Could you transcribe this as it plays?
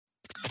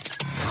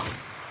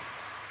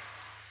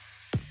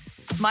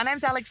My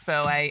name's Alex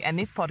Spurway, and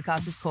this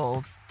podcast is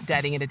called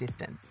Dating at a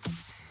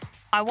Distance.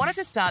 I wanted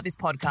to start this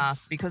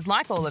podcast because,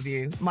 like all of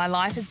you, my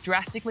life has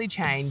drastically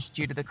changed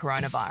due to the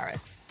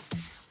coronavirus.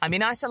 I'm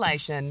in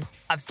isolation,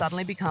 I've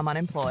suddenly become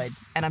unemployed,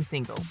 and I'm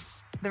single.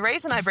 The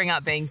reason I bring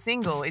up being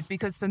single is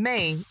because for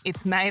me,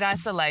 it's made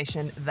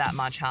isolation that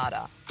much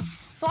harder.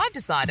 So I've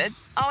decided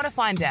I want to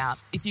find out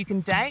if you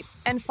can date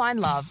and find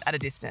love at a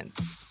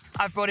distance.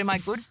 I've brought in my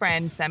good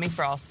friend Sammy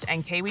Frost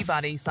and Kiwi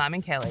buddy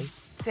Simon Kelly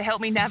to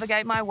help me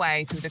navigate my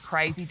way through the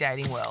crazy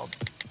dating world.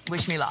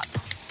 Wish me luck.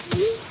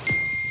 Boy,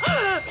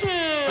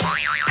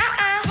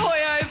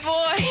 oh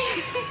boy.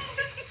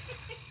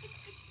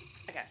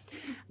 Okay.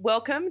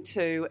 Welcome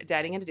to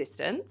Dating at a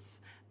Distance.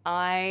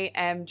 I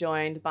am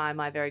joined by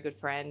my very good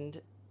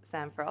friend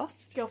Sam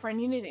Frost. Girlfriend,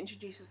 you need to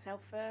introduce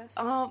yourself first.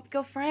 Oh,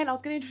 girlfriend, I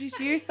was going to introduce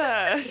you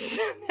first.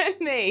 Then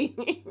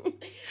me.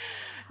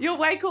 You're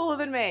way cooler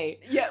than me.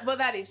 Yeah, well,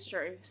 that is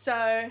true.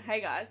 So,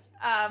 hey guys.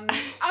 I'm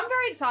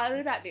very excited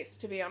about this,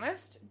 to be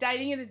honest.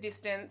 Dating at a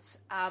distance.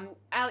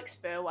 Alex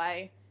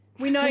Spurway.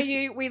 We know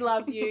you. We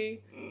love you.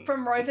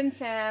 From Rove and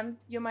Sam,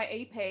 you're my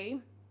EP.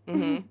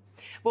 Mm-hmm.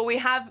 Well,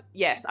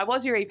 yes, I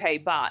was your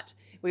EP, but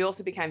we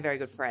also became very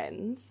good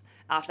friends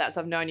after that. So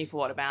I've known you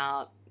for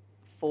about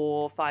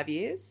 4 or 5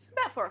 years?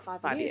 About 4 or 5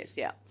 years. 5 years,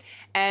 yeah.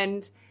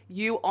 And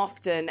you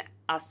often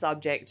are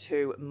subject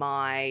to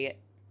my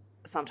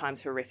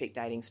sometimes horrific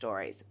dating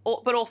stories,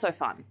 but also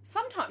fun.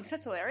 Sometimes.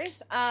 That's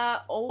hilarious.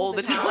 All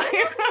the time.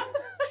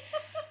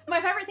 My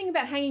favourite thing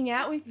about hanging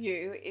out with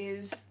you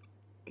is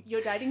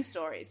your dating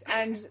stories,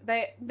 and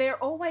they're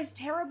always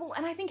terrible.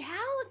 And I think,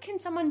 how can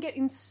someone get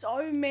in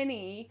so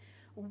many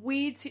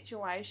weird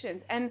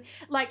situations? And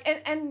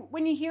and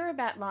when you hear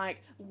about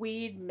like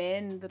weird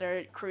men that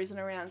are cruising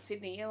around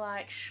Sydney, you're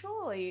like,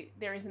 surely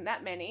there isn't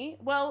that many.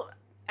 Well,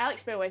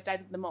 Alex Spurway's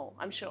dated them all,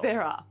 I'm sure.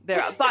 There are.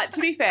 But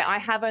to be fair, I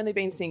have only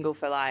been single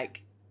for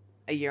like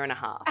a year and a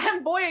half.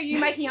 And boy, are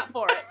you making up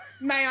for it,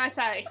 may I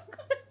say.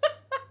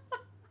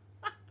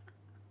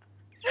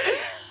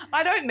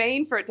 I don't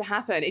mean for it to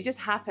happen. It just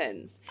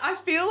happens. I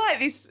feel like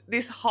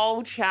this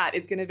whole chat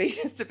is going to be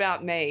just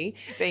about me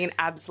being an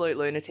absolute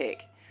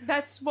lunatic.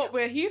 That's what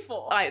we're here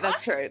for.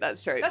 That's true.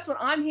 That's what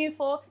I'm here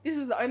for. This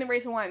is the only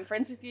reason why I'm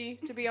friends with you,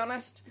 to be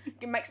honest.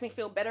 It makes me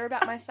feel better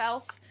about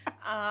myself.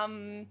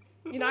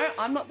 You know,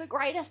 I'm not the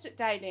greatest at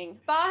dating,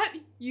 but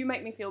you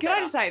make me feel better. Can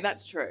I just say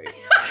that's true?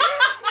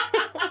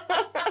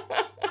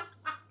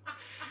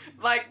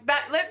 Like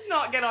that. Let's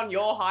not get on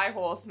your high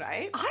horse,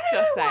 mate. I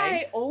don't know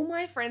why all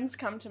my friends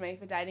come to me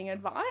for dating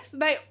advice.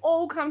 They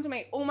all come to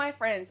me, all my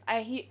friends.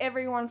 I hear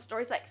everyone's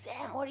stories like,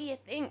 Sam, what do you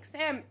think,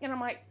 Sam? And I'm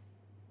like,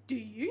 do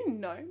you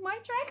know my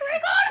track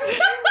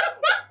record?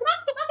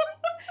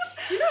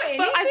 Do you know anything?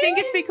 But I think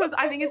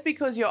it's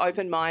because you're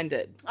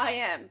open-minded. I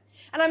am.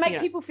 And I make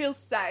people feel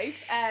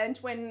safe, and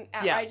when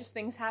outrageous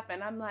things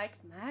happen, I'm like,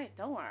 mate,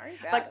 don't worry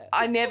about it.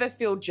 I never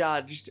feel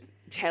judged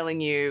telling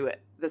you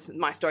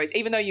my stories,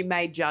 even though you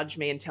may judge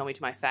me and tell me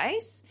to my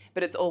face,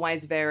 but it's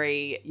always you're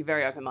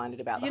very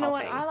open-minded about the whole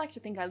thing. You know what? I like to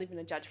think I live in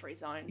a judge-free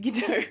zone. You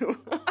do.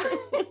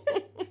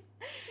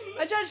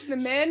 I judge the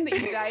men that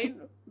you date,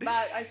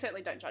 but I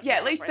certainly don't judge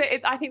at least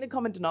I think the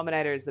common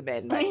denominator is the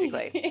men,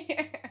 basically.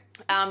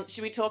 Yes.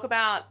 Should we talk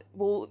about,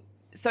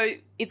 so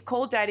it's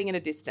called Dating at a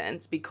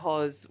Distance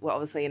because we're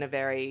obviously in a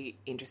very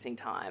interesting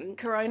time.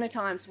 Corona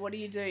times, what do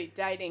you do?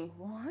 Dating.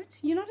 What?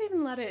 You're not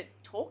even allowed to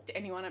talk to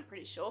anyone, I'm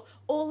pretty sure,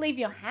 or leave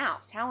your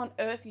house. How on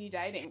earth are you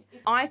dating?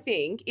 I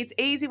think it's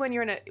easy when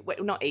you're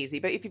not easy,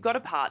 but if you've got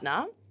a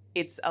partner,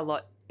 it's a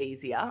lot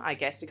easier, I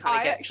guess, to kind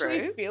of get through. I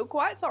actually feel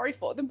quite sorry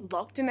for them,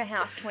 locked in a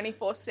house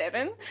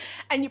 24/7,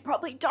 and you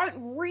probably don't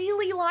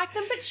really like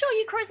them, but sure,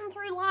 you're cruising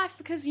through life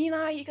because, you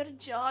know, you got a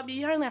job.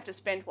 You only have to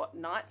spend,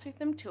 nights with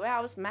them, 2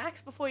 hours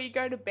max before you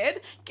go to bed.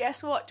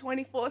 Guess what?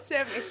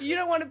 24/7. If you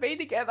don't want to be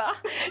together,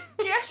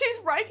 guess who's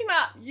breaking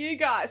up? You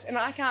guys. And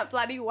I can't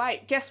bloody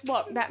wait. Guess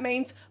what? That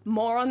means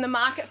more on the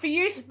market for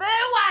you,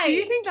 Spurway. Do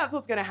you think that's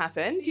what's going to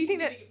happen? Do you think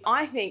that...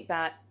 I think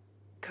that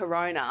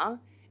Corona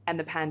and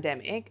the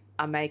pandemic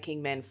are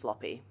making men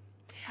floppy.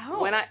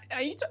 Oh,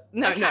 are you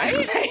no. You're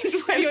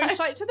going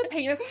straight to the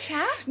penis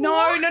chat? No.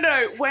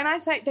 What? When I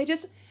say they're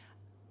just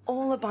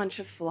all a bunch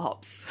of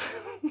flops.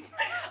 I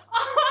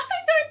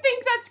don't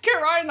think that's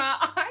Corona.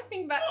 I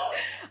think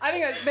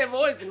they've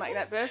always been like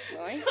that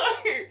personally.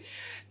 No,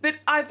 but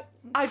I've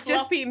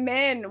just floppy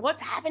men.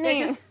 What's happening?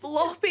 They're just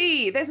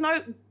floppy. There's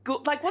no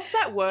good. Like, what's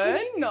that word?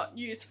 Can you not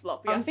use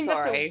floppy? I'm I think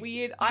sorry. That's a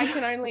weird. I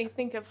can only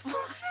think of.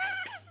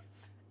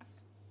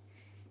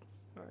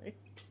 Sorry.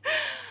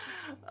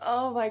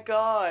 Oh my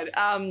god.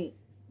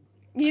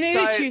 You need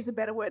to choose a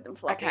better word than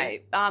floppy.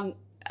 Okay.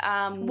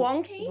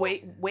 Wonky.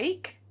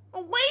 Weak. A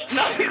weak.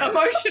 No,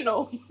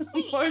 emotional.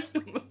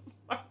 Emotional.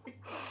 Sorry.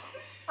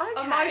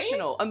 Okay.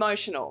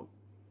 Emotional.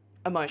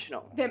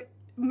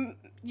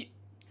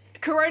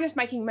 Corona's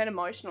making men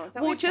emotional. Is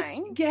that what you're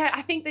saying? Yeah,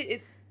 I think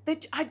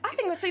that I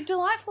think that's a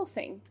delightful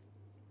thing.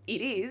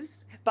 It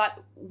is, but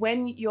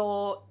when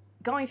you're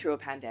going through a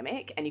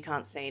pandemic and you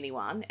can't see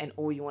anyone and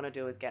all you want to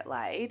do is get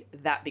laid,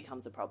 that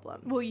becomes a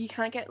problem. Well, you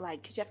can't get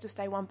laid because you have to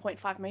stay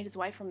 1.5 metres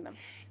away from them.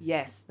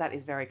 Yes, that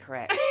is very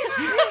correct.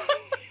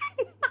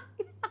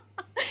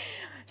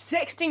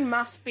 Sexting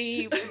must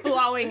be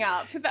blowing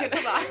up. That's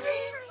what I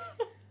mean.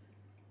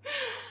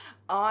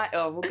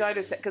 We'll go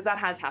to, because that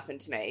has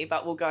happened to me,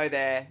 but we'll go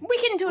there. We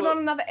can do it on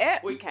another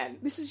ep. We can.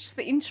 This is just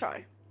the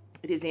intro.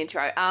 It is the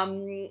intro.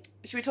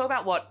 Should we talk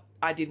about what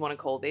I did want to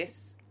call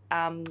this?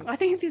 I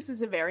think this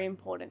is a very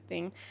important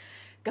thing.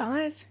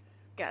 Guys.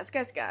 I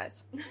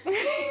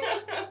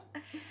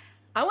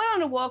went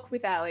on a walk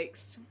with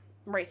Alex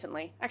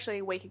recently, actually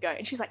a week ago,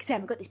 and she's like,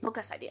 Sam, I've got this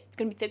podcast idea. It's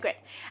going to be so great.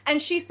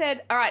 And she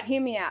said, all right,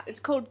 hear me out. It's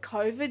called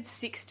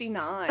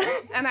COVID-69.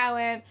 And I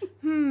went,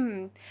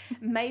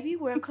 maybe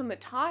work on the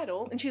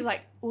title. And she's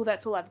like, well,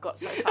 that's all I've got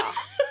so far.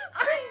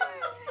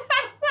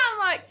 I'm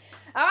like,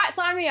 all right,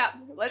 sign me up.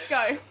 Let's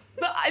go.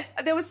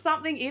 But there was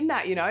something in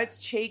that, you know, it's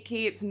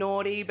cheeky, it's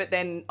naughty, but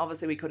then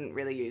obviously we couldn't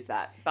really use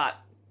that. But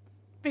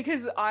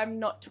because I'm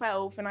not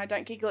 12 and I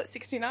don't giggle at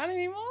 69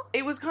 anymore?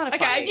 It was kind of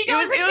funny. Okay, giggle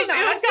at 69.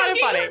 It was kind of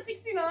funny.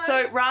 69.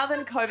 So rather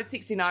than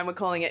COVID-69, we're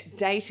calling it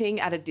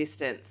dating at a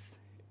distance,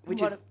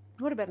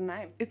 What a better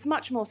name. It's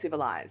much more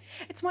civilised.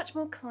 It's much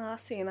more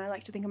classy, and I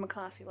like to think I'm a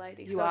classy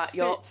lady.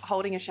 You're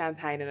holding a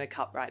champagne in a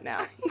cup right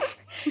now.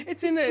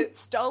 It's in a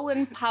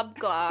stolen pub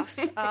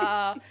glass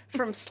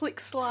from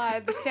Slick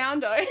Slide, the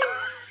Soundo.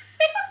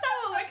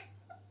 So like...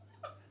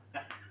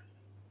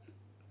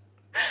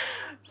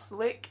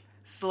 Slick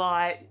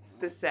Slide,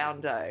 the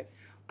Soundo.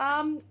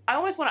 I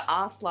almost want to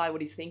ask Sly what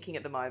he's thinking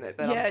at the moment.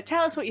 But yeah,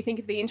 tell us what you think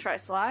of the intro,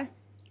 Sly.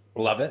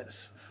 Love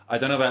it. I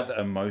don't know about the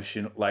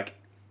emotion, like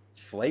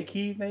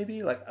flaky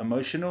maybe, like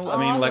emotional. I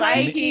mean, like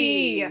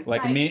flaky.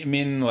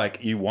 Men,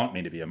 like you want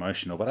me to be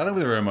emotional, but I don't know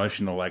whether we're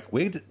emotional. Like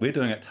we're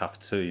doing it tough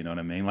too. You know what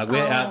I mean? Like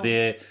we're out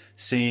there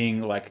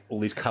seeing like all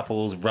these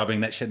couples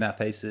rubbing that shit in our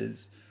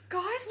faces.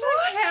 Guys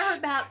don't care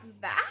about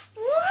that.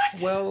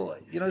 What? Well,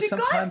 you know, Do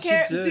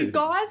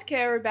guys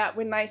care about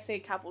when they see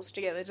couples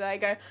together? Do they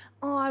go,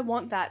 oh, I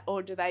want that?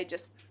 Or do they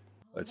just...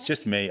 It's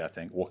just me, I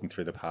think, walking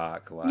through the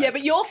park. Like, yeah,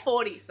 but you're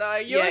 40, so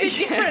you're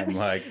different. I'm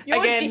like,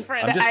 you're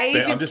different.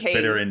 I'm just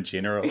bitter in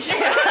general.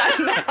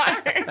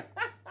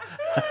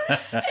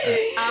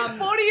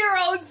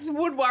 40-year-olds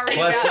would worry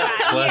about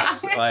that.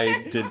 Plus,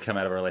 I did come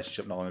out of a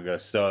relationship not long ago,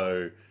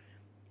 so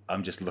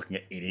I'm just looking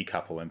at any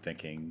couple and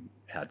thinking,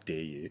 how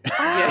dare you?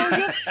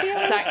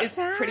 It's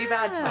pretty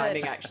bad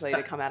timing, actually,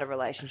 to come out of a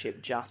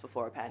relationship just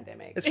before a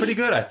pandemic. It's pretty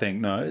good, I think.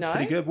 No, it's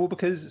pretty good. Well,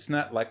 because it's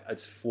not like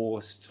it's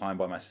forced time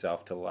by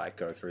myself to like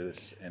go through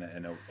this in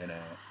a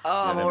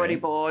I'm already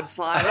bored,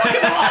 Sly.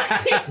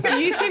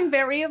 You seem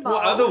very evolved.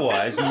 Well,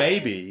 otherwise,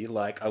 maybe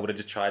like I would have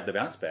just tried the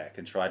bounce back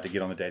and tried to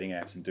get on the dating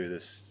apps and do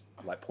this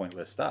like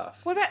pointless stuff.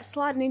 What about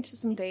sliding into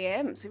some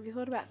DMs? Have you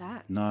thought about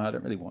that? No, I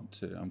don't really want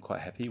to. I'm quite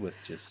happy with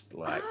just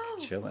like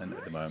chilling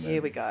at the moment.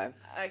 Here we go.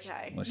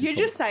 Okay. You're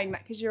just saying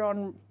that because you're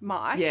on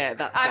mic. Yeah,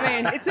 that's I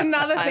mean, it's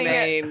another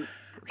thing.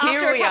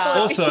 Here we are.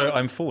 Also,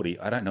 I'm 40.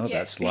 I don't know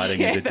about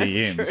sliding into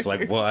DMs. True.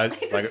 Like what?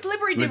 It's a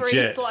slippery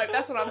debris slope.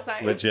 That's what I'm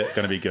saying. Legit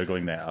going to be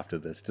Googling that after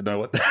this to know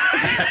what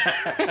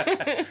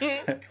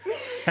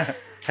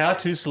how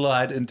to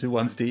slide into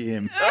one's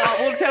DM. Oh,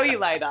 we'll tell you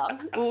later.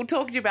 We'll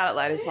talk to you about it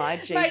later, Slide.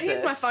 Jesus. Mate,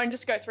 here's my phone.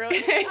 Just go through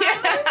it.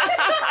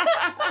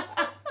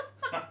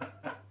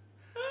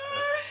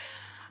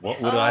 What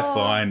would I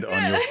find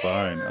on your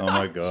phone? Oh,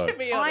 my God. To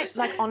be honest.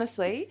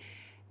 Honestly,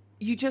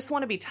 you just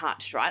want to be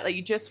touched, right? Like,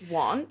 you just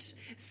want...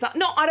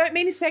 No, I don't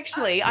mean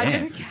sexually. I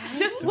just wait.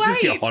 Just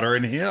get hotter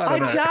in here. I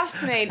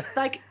just mean,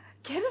 like...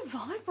 Get a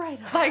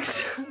vibrator. Like,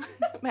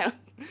 man...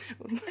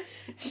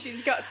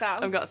 She's got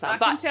some. I've got some. I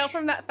can tell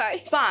from that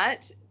face.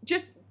 But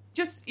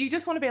you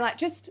just want to be like,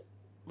 just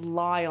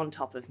lie on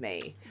top of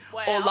me.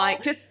 Wow. Or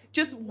like, just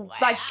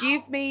like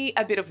give me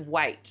a bit of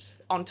weight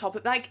on top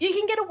of, like. You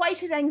can get a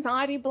weighted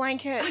anxiety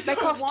blanket. They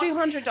cost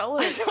 $200.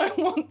 I don't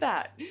want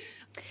that.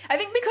 I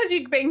think because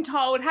you're being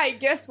told, hey,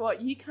 guess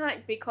what? You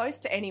can't be close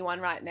to anyone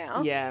right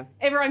now. Yeah.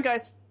 Everyone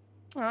goes,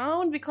 oh, I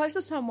want to be close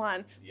to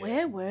someone. Yeah.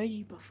 Where were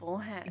you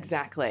beforehand?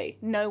 Exactly.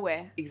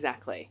 Nowhere.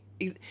 Exactly.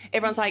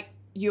 Everyone's like,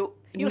 you're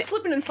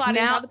slipping and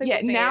sliding into other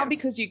people's DMs. Now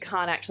because you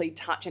can't actually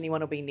touch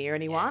anyone or be near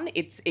anyone,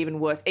 it's even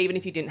worse. Even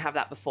if you didn't have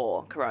that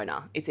before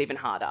Corona, it's even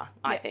harder,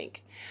 I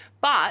think.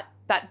 But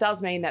that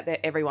does mean that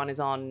everyone is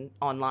on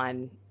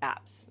online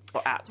apps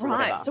or apps. Right. Or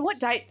whatever. So what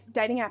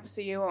dating apps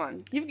are you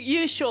on?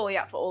 You're surely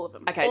up for all of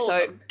them. Okay,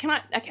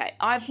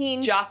 I've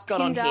Hinge, just got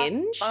Tinder, on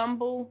Hinge.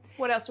 Bumble.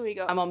 What else have we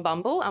got? I'm on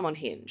Bumble. I'm on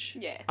Hinge.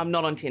 Yeah. I'm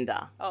not on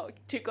Tinder. Oh,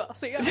 too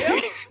classy.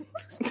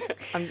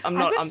 I'm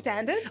not. I've got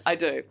standards. I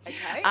do.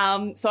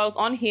 Okay. So I was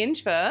on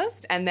Hinge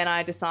first, and then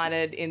I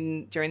decided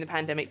during the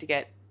pandemic to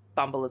get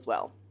Bumble as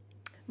well.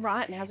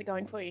 Right, and how's it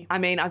going for you? I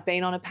mean, I've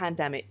been on a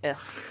pandemic...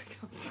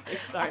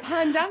 Sorry. A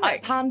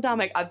pandemic?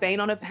 I've been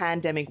on a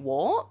pandemic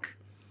walk.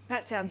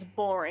 That sounds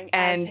boring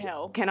and as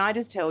hell. Can I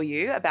just tell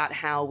you about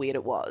how weird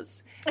it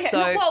was?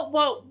 Okay, whoa,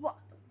 what?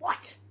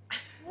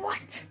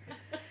 What?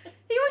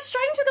 You went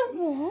straight into the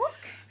walk?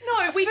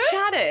 No, we First-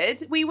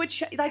 chatted. We were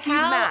like you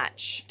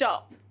match.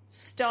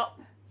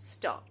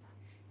 Stop.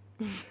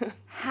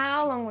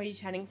 How long were you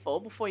chatting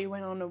for before you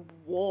went on a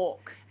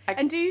walk?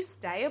 And do you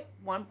stay at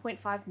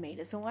 1.5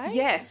 meters away?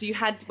 Yes, we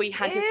had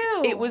Ew.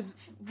 to. It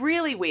was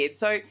really weird.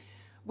 So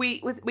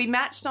we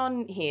matched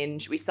on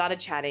Hinge. We started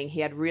chatting.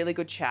 He had really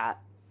good chat.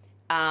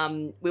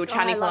 We were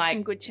chatting I for love like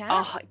some good chat.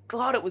 Oh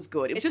God, it was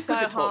good. It was It's just good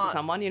so to talk hot. to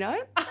someone, you know.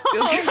 It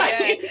was Oh,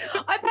 great.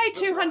 yeah. I paid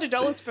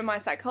 $200 for my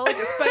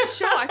psychologist, but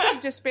sure, I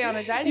could just be on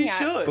a dating You app.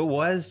 should. But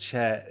why is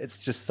chat?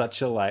 It's just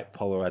such a like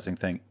polarizing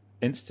thing.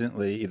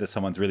 Instantly, either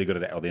someone's really good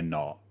at it or they're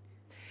not.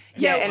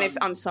 Yeah, Yeah, and if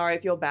I'm sorry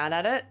if you're bad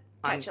at it,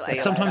 I'm Catch you see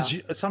later.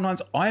 you later.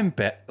 Sometimes I'm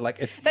bad. Like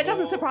if That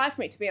doesn't surprise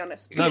me, to be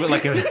honest. no, but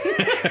like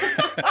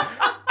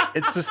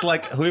it's just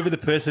like whoever the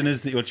person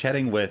is that you're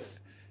chatting with,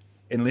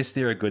 unless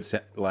they're a good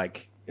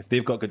like if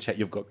they've got good chat,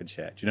 you've got good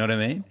chat. Do you know what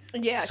I mean?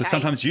 Yeah, So okay.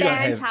 sometimes you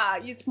banter. don't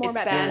have. It's more It's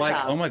about banter. banter.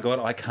 Like oh my god,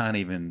 I can't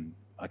even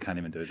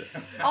do this.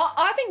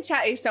 I think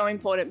chat is so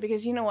important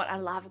because you know what? I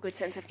love a good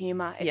sense of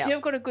humour. If Yeah.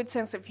 you've got a good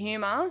sense of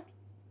humour,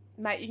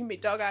 mate, you can be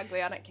dog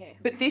ugly. I don't care.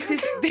 But this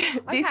is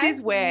Okay,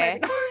 is where maybe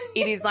not.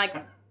 it is like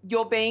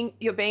you're being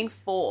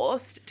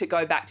forced to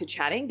go back to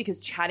chatting because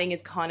chatting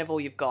is kind of all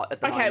you've got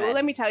at the moment. Okay, well,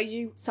 let me tell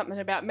you something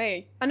about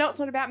me. I know it's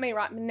not about me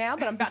right now,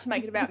 but I'm about to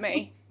make it about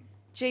me.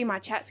 Gee, my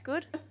chat's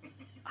good.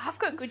 I've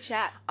got good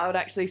chat. I would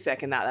actually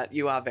second that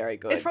you are very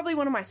good. It's probably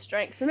one of my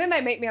strengths. And then they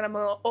meet me and I'm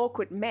an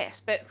awkward mess,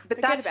 but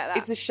forget that's about that.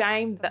 it's a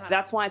shame. Doesn't matter.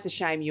 That's why it's a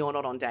shame you're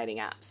not on dating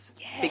apps.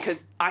 Yeah.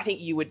 Because I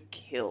think you would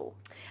kill.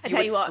 I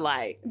tell you would what,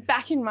 slay.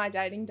 back in my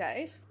dating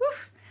days,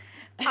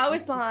 I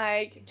was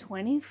like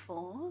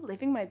 24,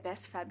 living my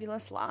best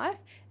fabulous life.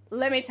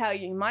 Let me tell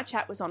you, my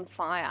chat was on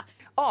fire.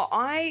 Oh,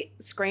 I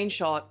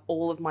screenshot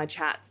all of my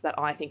chats that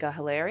I think are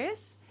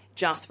hilarious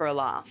just for a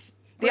laugh.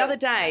 The other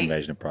day,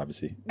 Invasion of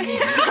privacy.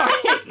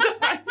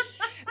 sorry.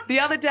 The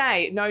other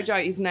day, no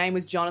joke, his name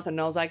was Jonathan,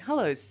 and I was like,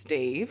 "Hello,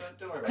 Steve.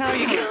 How are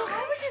you?"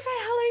 Why would you say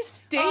hello,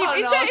 Steve? Oh,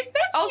 Is no, that, I was- if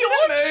that's I was your in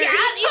a mood. chat?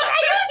 Is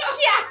that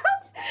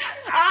your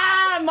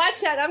chat? My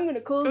chat, I'm going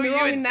to call him the you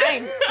wrong would-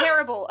 name.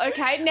 Terrible.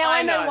 Okay, now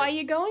I know know. why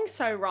you're going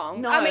so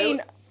wrong. No. I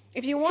mean,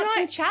 if you want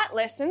Can I- some chat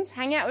lessons,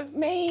 hang out with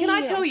me. Can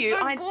I tell I'm you?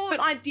 so good. But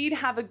I did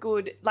have a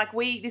good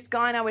this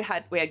guy and I we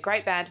had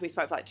great banter. We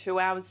spoke for like 2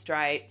 hours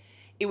straight.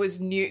 It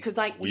was new because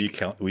like Were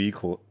you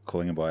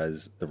calling him by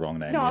the wrong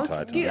name no, the I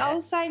entire was time? I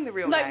was saying the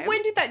real Like, name.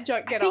 when did that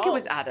joke I get think old? it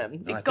was Adam.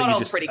 It I got think old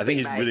you pretty I quick, think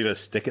he's mate. really got to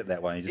stick at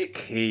that one. You just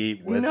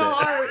keep with No,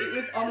 it. it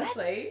was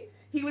honestly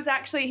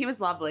he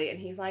was lovely, and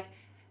he's like,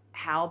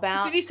 "How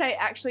about?" Did he say,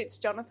 actually, it's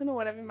Jonathan or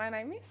whatever my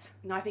name is?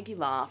 No, I think he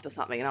laughed or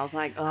something, and I was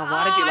like, "Oh,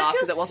 why did you laugh?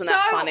 Because it wasn't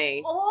that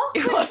funny."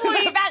 Awkward It wasn't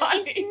for you. that That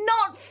is funny.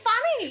 not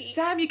funny.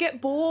 Sam, you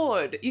get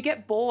bored.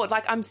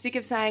 Like, I'm sick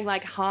of saying,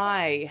 like,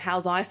 "Hi,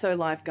 how's ISO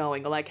life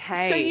going?" Or like,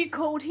 "Hey." So you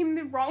called him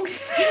the wrong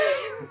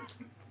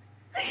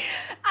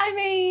I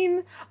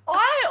mean,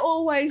 I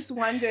always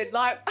wondered,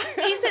 like,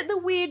 is it the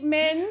weird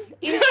men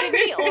in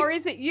Sydney or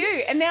is it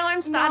you? And now I'm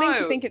starting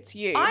to No. think it's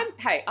you.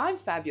 I'm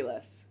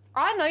fabulous.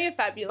 I know you're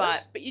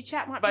fabulous, But- but your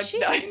chat might be But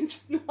shit. no,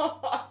 it's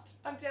not.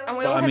 I'm telling And you.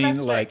 we all But I have mean,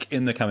 our like strengths.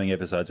 in the coming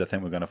episodes, I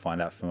think we're going to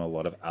find out from a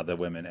lot of other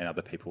women and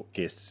other people,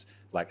 guests,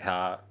 like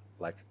how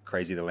like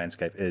crazy the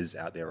landscape is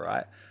out there,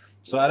 right?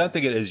 So I don't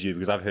think it is you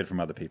because I've heard from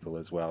other people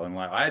as well, and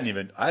like I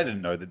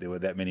didn't know that there were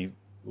that many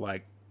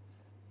like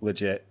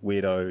legit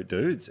weirdo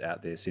dudes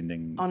out there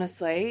sending.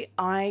 Honestly,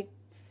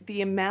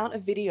 the amount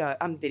of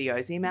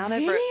videos, the amount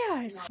of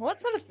Videos.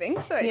 What sort of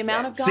things do they the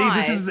amount of send?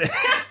 guys. See, this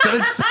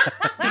is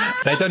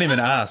they don't even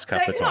ask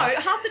half the No, time.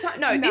 half the time.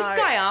 No, this No.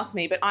 guy asked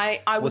me, but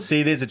I Well, was.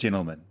 see, there's a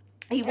gentleman.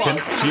 He was.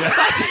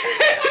 Yeah.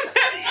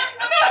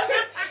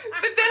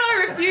 But then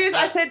I refused.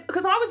 I said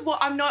because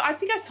I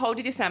think I told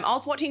you this, Sam. I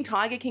was watching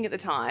Tiger King at the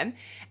time,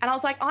 and I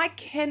was like, I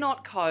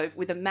cannot cope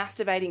with a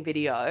masturbating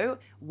video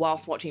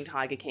whilst watching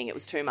Tiger King. It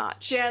was too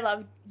much. Do you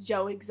love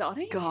Joe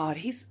Exotic? God,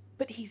 he's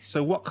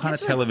So, what kind of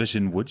That's what-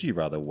 television would you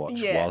rather watch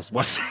Yeah. whilst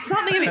watching?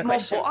 something a bit more.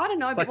 question. I don't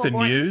know, a bit Like the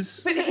more boring.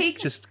 news? But he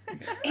Just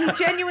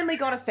genuinely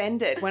got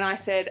offended when I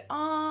said,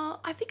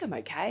 I think I'm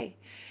okay.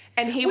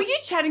 And he Were you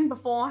chatting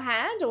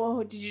beforehand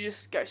or did you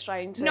just go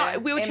straight into No,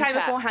 we were chatting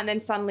M-chat? beforehand, then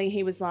suddenly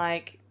he was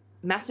like,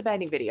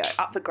 masturbating video,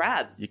 up for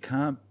grabs. you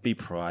can't be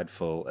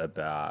prideful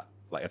about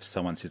like if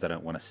someone says I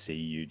don't want to see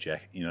you,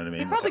 Jack. You know what I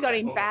mean? You probably got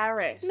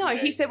embarrassed. No,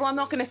 he said, well, I'm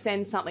not going to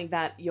send something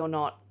that you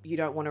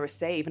don't want to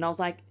receive. And I was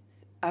like,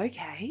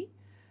 okay.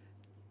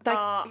 Like,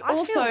 I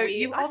also, feel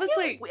you weird.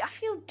 obviously... I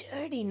feel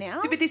dirty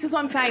now. But this is what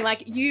I'm saying.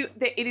 Like,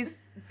 it is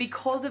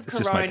because of It's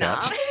just my Corona,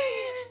 couch.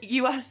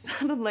 you are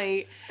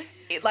suddenly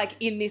like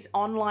in this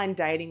online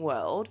dating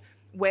world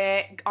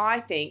where I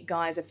think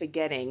guys are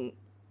forgetting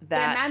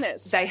that Their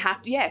manners. they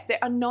have to. Yes, there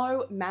are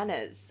no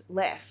manners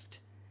left.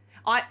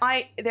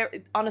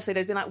 Honestly,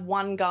 there's been like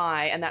one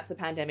guy, and that's the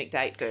pandemic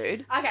date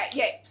dude. Okay,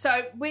 yeah.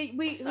 So we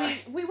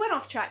went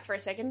off track for a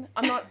second.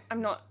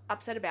 I'm not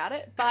upset about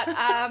it. But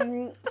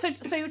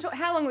so you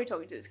how long were we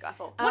talking to this guy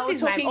for? What's we're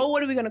his talking- name? Or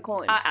what are we going to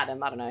call him?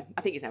 Adam, I don't know.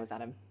 I think his name was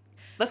Adam.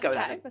 Let's go with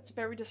Okay, Adam. that's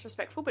very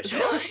disrespectful, but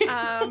sure.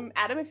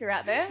 Adam, if you're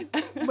out there,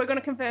 we're going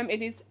to confirm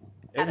it is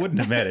It wouldn't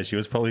have mattered. She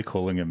was probably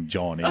calling him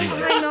John anyway.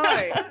 I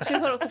know. She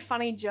thought it was a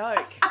funny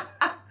joke.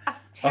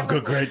 I've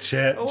got great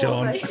chat,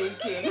 John. That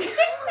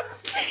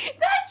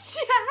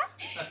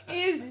chat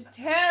is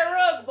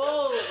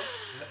terrible.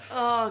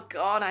 Oh,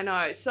 God, I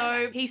know.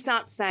 So he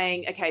starts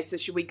saying, okay, so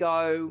should we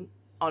go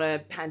on a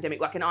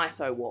pandemic, like an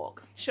ISO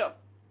walk? Sure.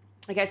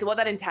 Okay, so what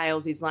that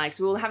entails is like,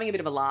 so we were having a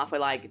bit of a laugh. We're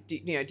like, do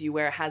you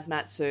wear a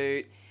hazmat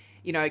suit?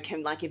 You know,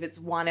 can, like, if it's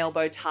one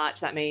elbow touch,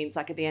 that means,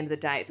 like, at the end of the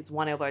day, if it's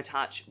one elbow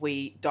touch,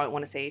 we don't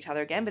want to see each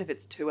other again. But if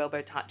it's two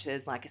elbow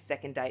touches, like, a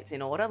second date's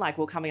in order. Like,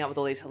 we're coming up with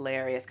all these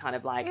hilarious kind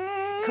of, like,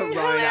 corona.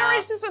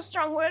 Hilarious is a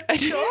strong word for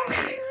sure.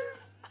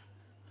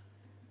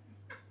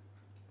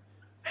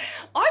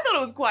 I thought it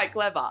was quite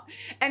clever.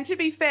 And to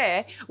be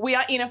fair, we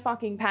are in a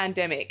fucking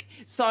pandemic.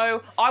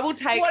 So I will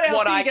take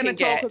what I can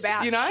get.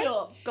 About? You know?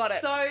 Sure, got it.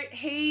 So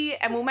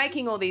and we're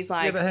making all these,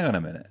 like... Yeah, but hang on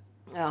a minute.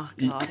 Oh,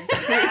 God.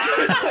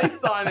 Seriously,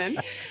 Simon.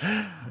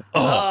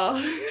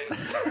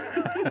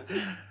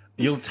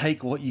 You'll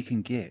take what you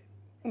can get.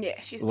 Yeah,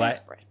 she's Like,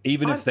 desperate.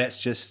 even if that's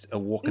just a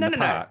walk in the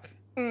park.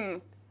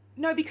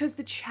 No, because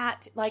the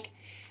chat, like,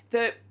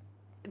 the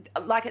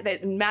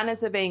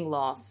manners are being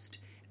lost.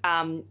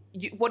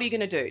 What are you going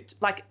to do?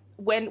 Like,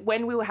 when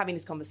we were having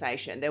this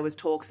conversation, there was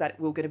talks that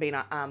we were going to be in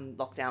a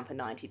lockdown for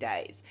 90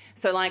 days.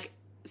 So, like,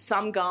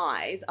 some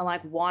guys are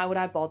like, why would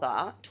I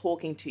bother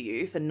talking to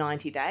you for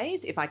 90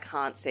 days if I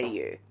can't see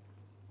you?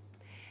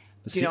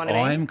 Do you know what I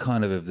mean? I'm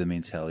kind of the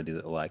mentality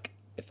that, like,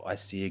 if I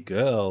see a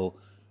girl,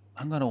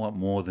 I'm going to want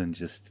more than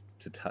just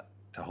to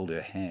hold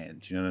her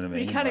hand. Do you know what I mean?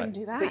 You can't like, even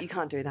do that. But you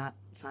can't do that,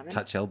 Simon.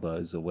 touch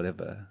elbows or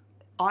whatever.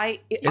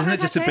 Isn't it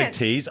just a big hands.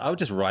 tease? I would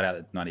just write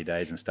out 90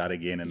 days and start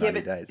again in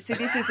 90 days. See,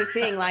 this is the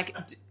thing. Like,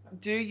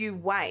 do you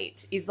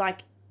wait? Is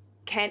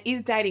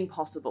dating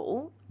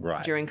possible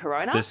during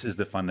Corona? This is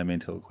the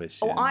fundamental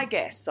question. Oh, I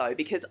guess so,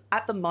 because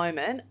at the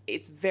moment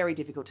it's very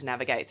difficult to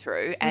navigate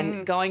through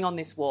and going on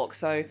this walk.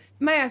 So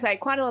may I say,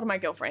 quite a lot of my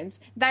girlfriends,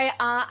 they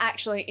are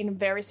actually in a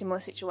very similar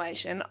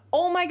situation.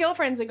 All my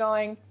girlfriends are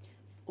going,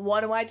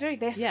 what do I do?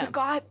 They're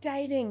Skype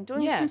dating,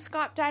 doing some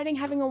Skype dating,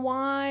 having a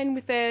wine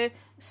with their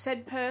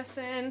said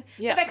person.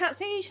 Yeah. But they can't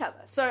see each other.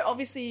 So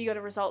obviously you got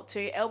to resort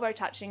to elbow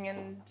touching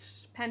and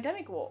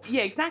pandemic walks.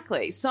 yeah,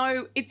 exactly.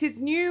 So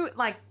it's new,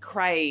 like,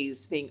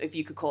 craze thing, if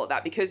you could call it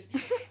that, because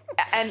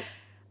and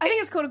I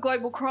think it's called a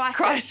global crisis.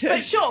 Crisis.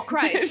 But sure,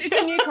 craze. It's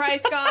a new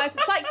craze, guys.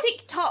 It's like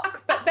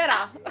TikTok, but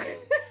better.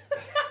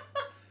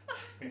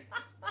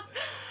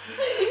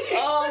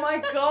 oh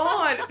my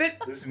God! But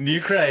This new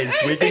craze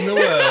sweeping the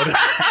world.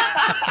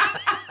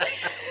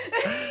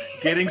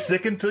 Getting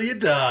sick until you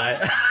die.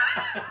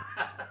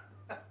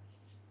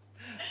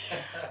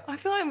 I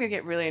feel like I'm gonna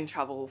get really in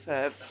trouble for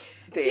this.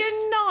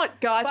 You're not,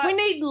 guys. But- we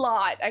need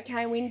light,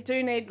 okay? We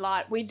do need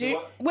light. We're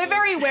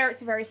very aware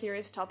it's a very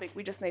serious topic.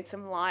 We just need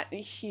some light and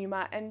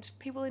humour and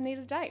people who need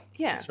a date.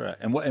 Yeah. That's right.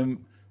 And what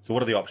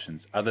are the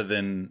options other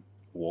than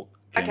walk?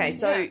 Okay,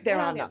 so Yeah, there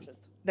what are are the none.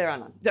 options? There are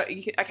none. No,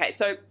 okay,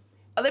 so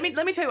let me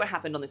tell you what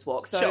happened on this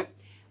walk. So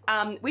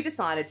Sure. we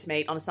decided to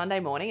meet on a Sunday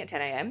morning at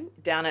 10 a.m.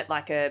 down at,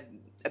 like, a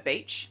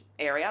beach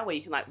area where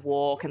you can, like,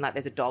 walk and, like,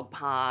 there's a dog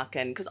park,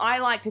 and because I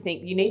like to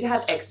think you need to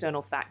have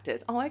external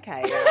factors. Oh,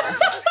 okay.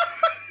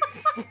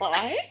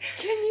 Sly.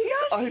 Can you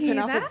Just guys open hear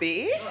up that? a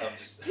beer.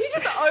 You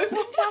just opened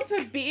up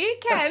a beer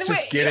can. It's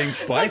just getting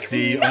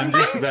spicy. I'm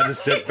just about to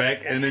sit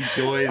back and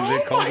enjoy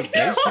the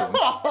conversation.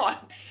 God.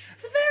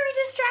 It's very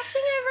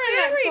distracting over in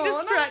that Very corner.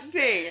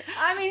 distracting.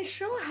 I mean,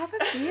 sure, have a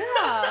beer.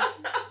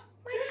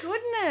 My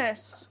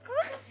goodness.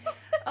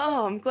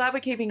 Oh, I'm glad we're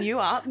keeping you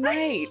up,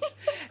 mate.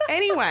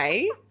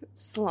 Anyway,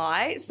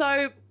 Sly.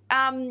 So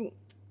 10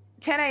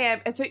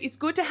 a.m. And so it's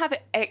good to have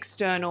it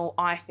external,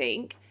 I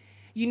think.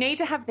 You need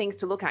to have things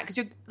to look at because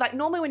you're like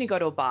normally when you go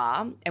to a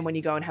bar and when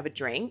you go and have a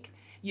drink,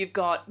 you've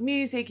got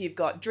music, you've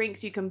got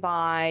drinks you can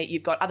buy,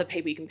 you've got other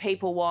people you can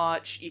people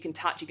watch, you can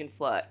touch, you can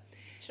flirt.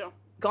 Sure.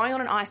 Going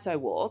on an ISO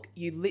walk,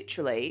 you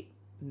literally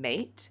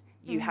meet.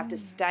 You have to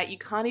stay. You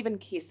can't even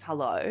kiss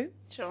hello.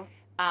 Sure.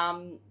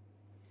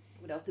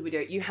 What else did we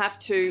do? You have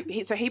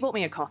to. So he bought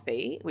me a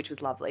coffee, which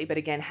was lovely, but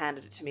again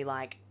handed it to me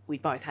like we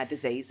both had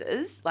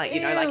diseases. Like,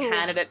 you know, like Ew.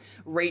 handed it,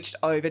 reached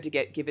over to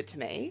give it to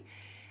me,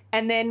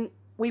 and then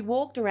we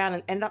walked around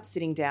and ended up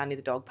sitting down near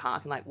the dog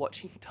park and like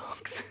watching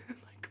dogs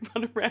like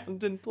run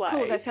around and play.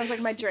 Cool, that sounds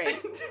like my dream.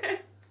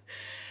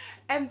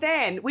 And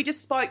then we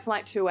just spoke for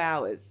like 2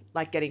 hours,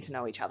 like getting to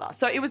know each other.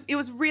 So it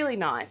was really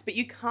nice, but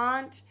you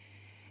can't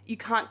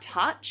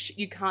touch,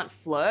 you can't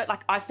flirt.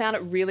 Like I found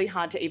it really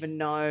hard to even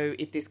know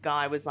if this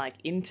guy was like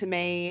into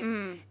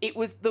me. It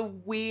was the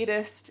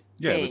weirdest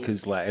Yeah, thing.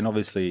 because like, and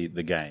obviously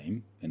the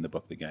game in the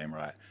book, The Game,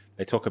 right?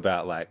 They talk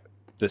about like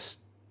this,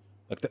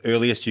 like the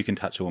earliest you can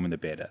touch a woman, the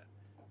better.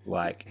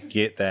 Like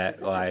get that,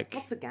 like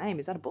What's the game?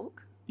 Is that a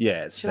book?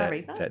 yeah, it's Should I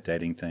read that? that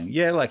dating thing.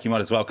 Yeah, like you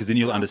might as well because then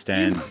you'll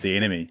understand the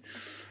enemy.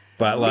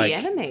 But like the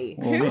enemy.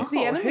 Who's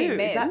the enemy? Who? Men?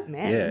 Is that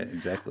men? yeah,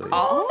 exactly.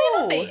 Oh,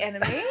 They're not the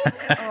enemy.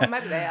 Oh,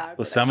 maybe they are.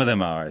 Well, some of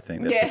them are. I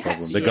think that's Yeah, the problem.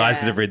 that's The guys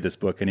true. that have read this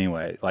book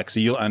anyway, like so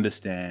you'll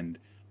understand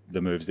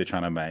the moves they're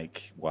trying to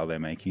make while they're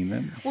making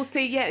them? Well,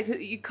 see, yeah,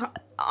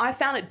 I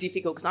found it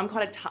difficult because I'm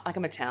kind of like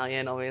I'm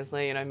Italian,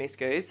 obviously, you know, Miss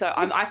Goose. So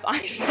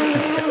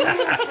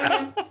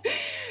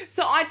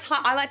so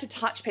I like to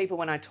touch people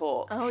when I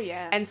talk. Oh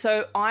yeah. And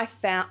so I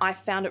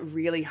found it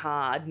really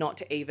hard not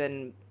to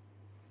even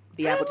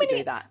be able to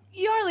do that.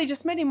 You only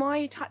just met him. Why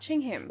are you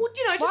touching him? Well,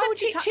 you know, Why would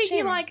just you a touch cheeky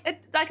him? like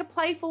a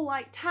playful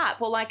like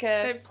tap or like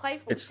They're a.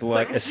 playful. It's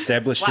like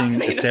Slaps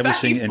me in the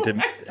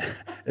face,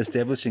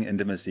 establishing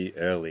intimacy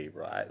early,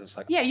 right? It's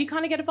like, Yeah, you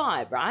kind of get a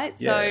vibe, right?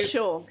 Yeah. So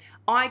Sure.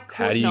 I could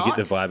how do you not,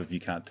 get the vibe if you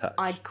can't touch?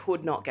 I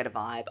could not get a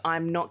vibe.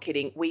 I'm not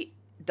kidding. We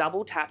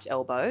double tapped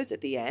elbows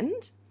at the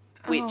end,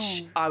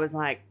 which I was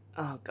like,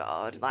 oh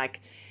God,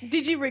 like.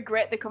 Did you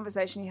regret the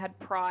conversation you had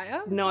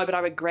prior? No, but I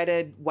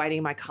regretted waiting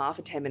in my car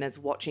for 10 minutes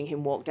watching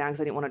him walk down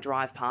because I didn't want to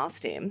drive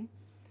past him.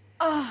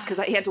 Because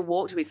he had to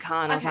walk to his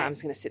car and I was like, I'm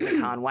just going to sit in the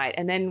car and wait.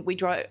 And then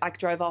I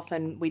drove off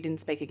and we didn't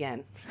speak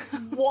again.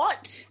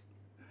 What?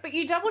 But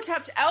you double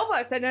tapped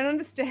elbows. I don't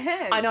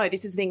understand. I know,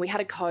 this is the thing. We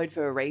had a code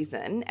for a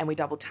reason and we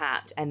double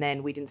tapped and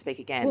then we didn't speak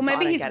again. Well, so I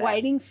maybe don't he's get it.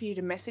 waiting for you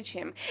to message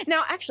him.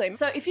 Now, actually,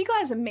 so if you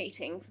guys are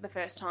meeting for the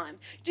first time,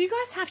 do you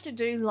guys have to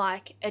do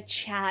like a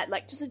chat,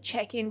 like just a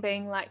check-in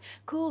being like,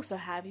 cool, so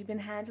how have you been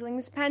handling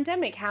this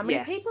pandemic? How many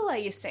Yes. people are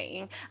you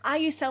seeing? Are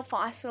you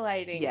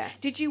self-isolating?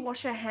 Yes. Did you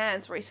wash your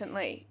hands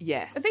recently?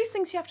 Yes. Are these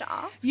things you have to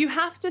ask? You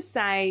have to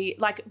say,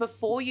 like,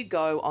 before you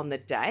go on the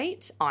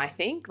date, I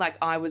think, like,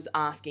 I was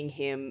asking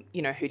him,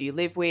 you know, who do you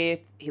live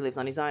with? He lives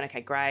on his own.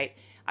 Okay, great.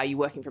 Are you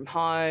working from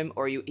home?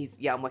 Or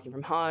I'm working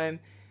from home.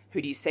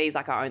 Who do you see? He's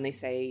like, I only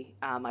see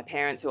my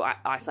parents who are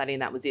isolating,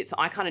 and that was it. So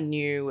I kind of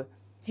knew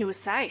He was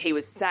safe. he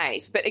was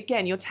safe. But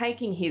again, you're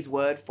taking his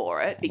word for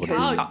it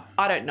because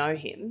I don't know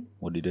him.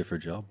 What do you do for a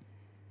job?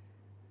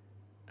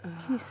 Can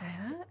you say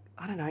that?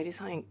 I don't know, just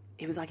something.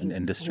 He was like In in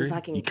industry? He was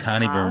like in You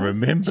can't even cars.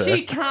 remember.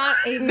 She can't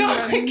even No,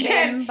 I can't.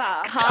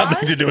 remember.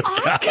 Something to do with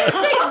cars.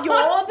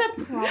 You're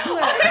the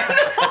problem.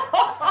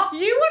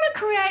 You want to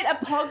create a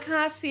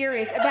podcast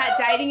series about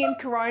dating in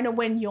Corona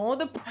when you're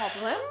the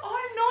problem?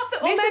 I'm not the.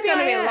 This is going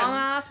to be a long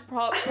ass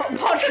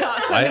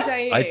podcast. Let me tell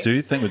you. I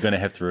do think we're going to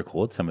have to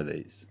record some of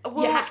these.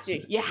 You have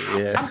to. You have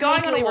Yeah. to. I'm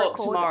going on a sneakily walk record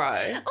them. tomorrow.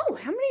 Oh,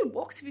 how many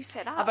walks have you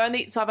set up?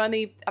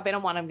 I've been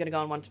on one. I'm going to go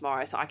on one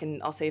tomorrow, so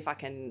I'll see if I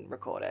can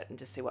record it and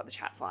just see what the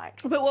chat's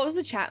like. But what was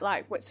the chat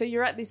like? So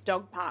you're at this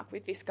dog park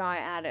with this guy,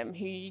 Adam,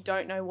 who you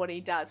don't know what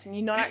he does, and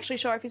you're not actually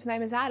sure if his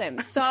name is Adam.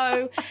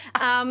 So,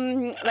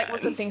 like, what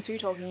sort of things were you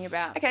talking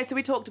about? Okay, so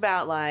we talked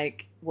about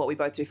like what we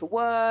both do for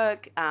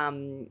work,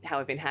 how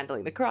we've been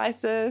handling the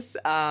crisis.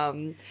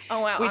 Oh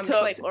wow, We I'm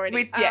talked, asleep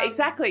already. yeah,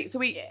 exactly.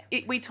 So yeah.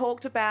 we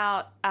talked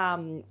about.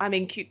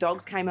 Cute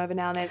dogs came over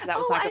now and then, so that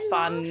was Oh, like I a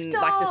fun love like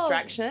dogs.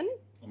 distraction.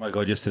 Oh my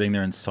God, you're sitting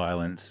there in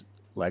silence,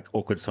 like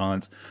awkward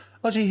silence.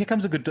 Oh gee, here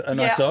comes a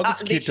nice dog.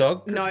 It's a cute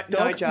dog. No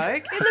Dog.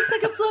 joke. It looks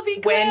like a fluffy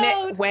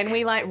cloud. When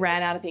we like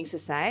ran out of things to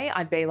say,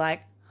 I'd be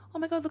like, oh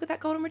my God, look at that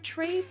golden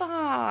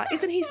retriever.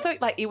 Isn't he so,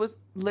 like, it was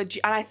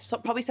legit. And I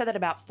probably said that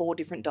about 4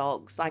 different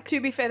dogs. Like, To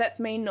be fair, that's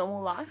me in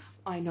normal life.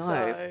 I know,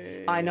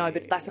 So- I know,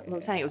 but that's what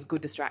I'm saying. It was a good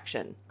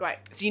distraction. Great.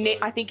 So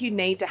I think you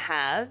need to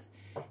have,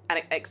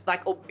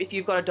 or if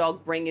you've got a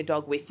dog, bring your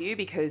dog with you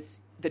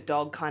because the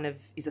dog kind of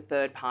is a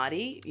third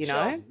party, you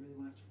know? Sure.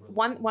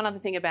 One other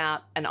thing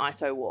about an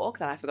ISO walk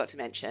that I forgot to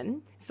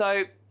mention.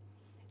 So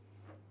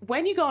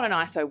when you go on an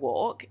ISO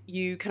walk,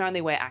 you can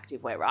only wear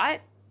activewear,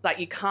 right? Like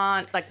you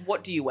can't, like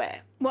what do you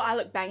wear? Well, I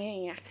look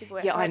banging in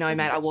activewear. Yeah, so I it know, doesn't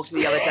mate. I matter. walked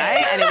the other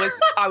day and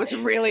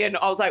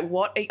I was like,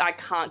 what? I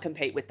can't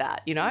compete with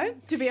that, you know?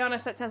 To be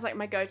honest, that sounds like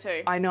my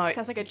go-to. I know. It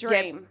sounds like a Yeah,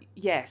 dream.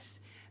 yes.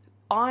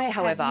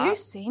 However, Have you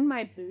seen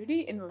my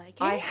booty in leggings?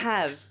 I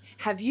have.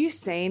 Have you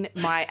seen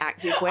my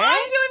activewear?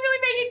 I'm deliberately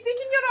being a dick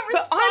and you're not But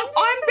responding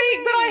I'm to being,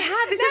 me. but I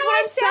have. This is Now what I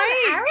I'm sound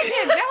saying.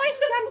 arrogant. Now I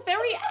sound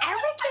very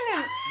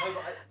arrogant.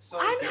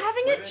 I'm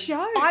having a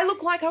joke. I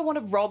look like I want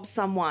to rob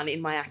someone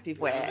in my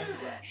activewear.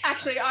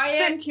 Actually, I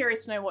am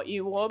curious to know what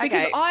you wore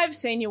because Okay. I've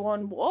seen you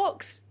on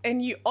walks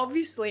and you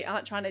obviously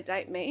aren't trying to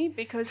date me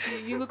because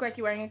you look like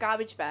you're wearing a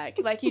garbage bag.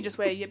 Like you just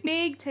wear your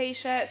big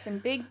t-shirts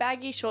and big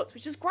baggy shorts,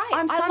 which is great.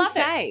 I'm I sun love it.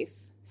 safe.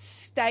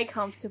 Stay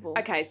comfortable.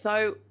 Okay,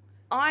 so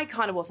I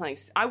kind of wore something.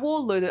 I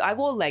wore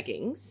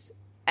leggings.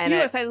 And You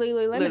gotta say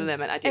Lululemon.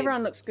 Lululemon, I did.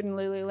 Everyone looks good in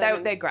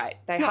Lululemon. They're great.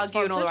 They Not hug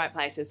you in all the sponsored. right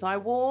places. So I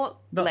wore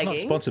Not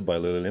leggings. sponsored by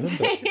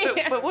Lululemon,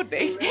 but but would be.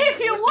 If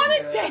you want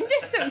to send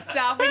us some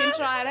stuff, we can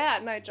try it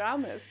out. No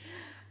dramas.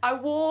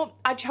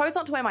 I chose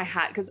not to wear my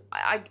hat because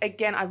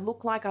I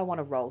look like I want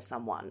to roll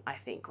someone, I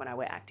think, when I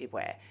wear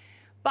activewear.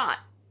 But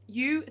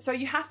you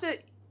have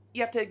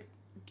to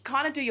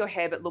kind of do your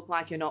hair but look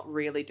like you're not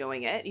really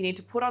doing it. You need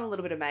to put on a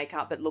little bit of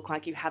makeup but look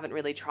like you haven't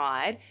really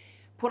tried.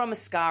 Put on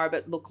mascara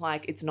but look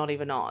like it's not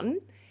even on.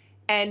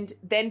 And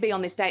then be on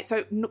this date.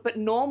 So, but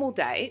normal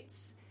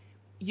dates,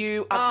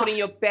 you are putting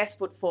your best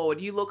foot forward.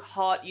 You look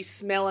hot. You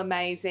smell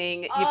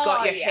amazing. You've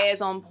got your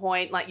hair's on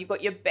point. Like you've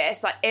got your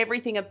best. Like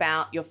everything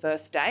about your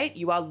first date,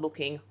 you are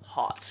looking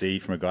hot. see,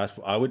 from a guy's,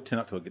 I would turn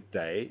up to a good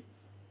date,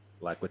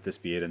 like with this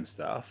beard and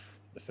stuff,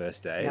 the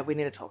first day. Yeah, we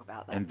need to talk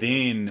about that. And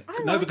then I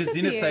no, like because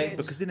the then if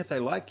beard. they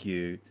like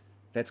you,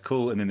 that's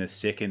cool. And then the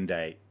second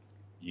date,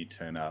 you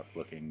turn up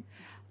looking.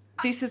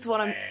 This is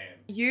what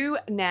you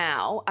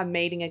now are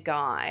meeting a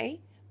guy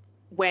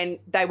when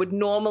they would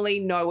normally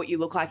know what you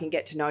look like and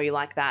get to know you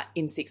like that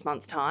in 6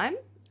 months' time,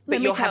 but Let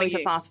me you're tell having to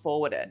you. fast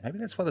forward it. Maybe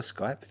that's why the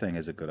Skype thing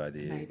is a good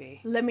idea.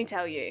 Maybe. Let me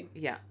tell you,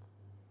 Yeah.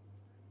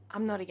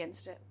 I'm not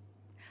against it.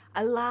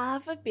 I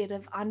love a bit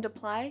of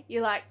underplay.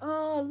 You're like,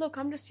 oh, look,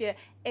 I'm just your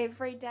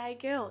everyday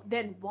girl.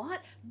 Then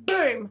what?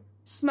 Boom!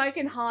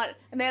 Smoking hot.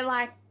 And they're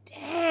like,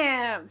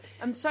 damn,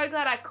 I'm so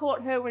glad I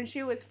caught her when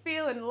she was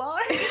feeling low.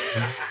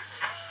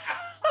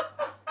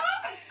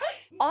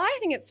 I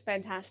think it's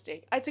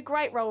fantastic. It's a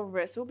great role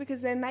reversal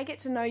because then they get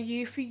to know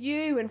you for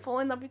you and fall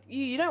in love with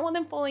you. You don't want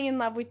them falling in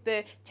love with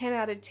the 10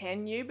 out of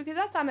 10 you because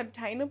that's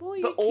unobtainable. Are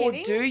you But or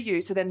kidding? do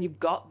you, so then you've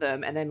got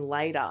them and then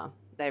later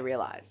they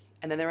realise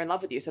and then they're in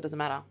love with you, so it doesn't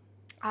matter.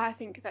 I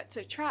think that's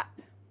a trap.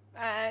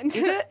 And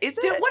Is it? Is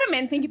it? What do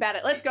men think about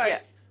it? Let's go. Yeah.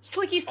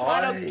 Slicky Slydog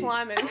I-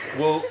 Slimon.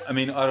 Well, I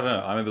mean, I don't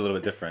know. I'm a little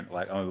bit different.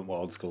 Like, I'm more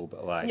old school,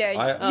 but like,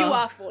 Yeah, you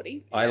are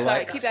 40. I so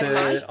like keep that in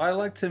mind. to. I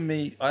like to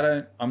meet.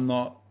 I'm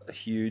not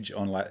huge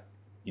on like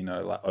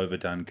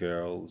overdone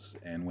girls,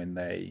 and when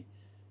they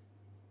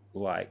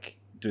like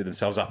do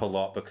themselves up a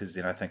lot, because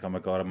then I think, oh my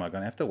god, am I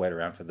going to have to wait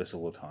around for this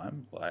all the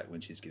time? Like when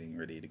she's getting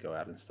ready to go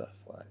out and stuff.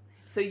 Like,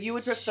 So you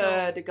would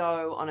prefer to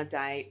go on a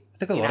date? I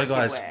think a in lot of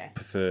guys activewear?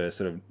 prefer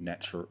sort of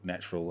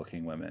natural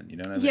looking women. You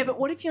know what I mean? Yeah, but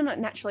what if you're not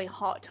naturally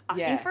hot?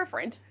 Asking Yeah. for a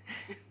friend.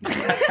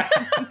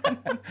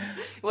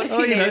 What if Oh,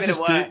 you need a bit of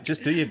just work?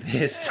 just do your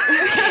best.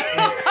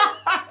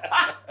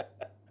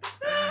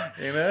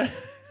 You know,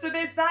 So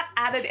there's that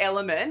added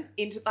element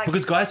into like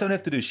because guys don't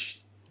have to do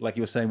like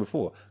you were saying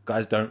before.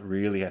 Guys don't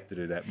really have to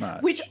do that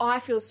much. Which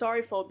I feel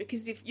sorry for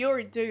because if you're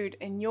a dude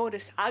and you're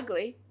just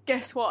ugly,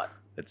 guess what?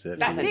 That's it.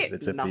 That's it.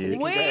 That's it for Nothing you. you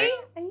can We, do.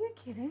 are you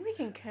kidding? We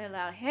can curl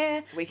our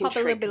hair. We can pop a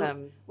little trick bit of-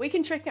 them. We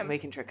can trick them. we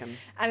can trick them.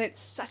 And it's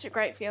such a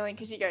great feeling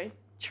because you go,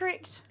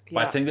 tricked.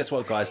 But I think that's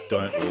what guys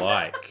don't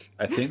like.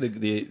 I think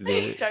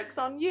the Joke's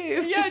on you.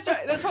 Yeah,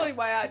 that's probably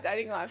why our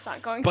dating lives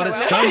aren't going but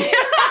so at well. some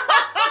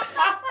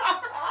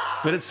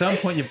but at some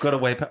point you've got to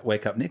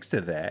wake up next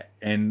to that,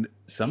 and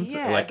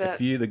Yeah,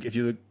 but- if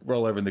you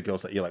roll over and the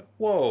girl's like, you're like,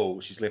 whoa,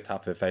 she's left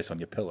half her face on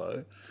your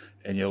pillow,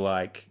 and you're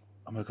like,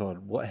 oh my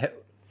god,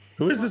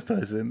 who is this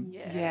person?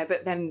 Yeah,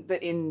 but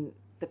in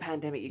the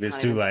pandemic, you It's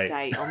can't too even late.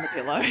 stay on the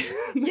pillow.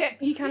 Yeah,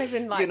 you can't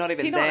even like. You're not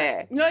even sit on there.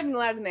 it. You're not even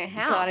allowed in their You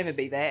house. can't even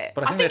be there.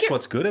 But I think think that's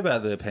what's good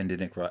about the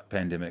pandemic. Right?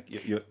 Pandemic,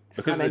 because of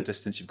the Simon-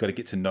 distance, you've got to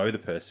get to know the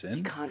person.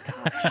 You can't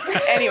touch.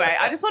 Anyway,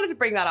 I just wanted to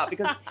bring that up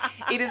because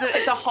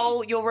it's a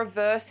whole. You're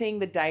reversing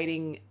the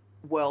dating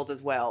world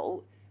as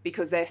well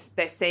because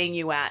they're seeing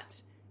you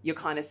at your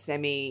kind of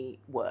semi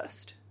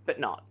worst, but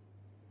not.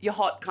 You're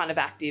hot, kind of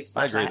active.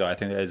 I agree, such though. I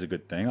think that is a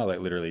good thing. I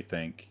literally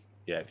think,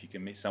 yeah, if you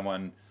can meet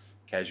someone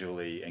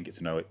casually and get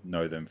to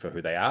know them for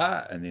who they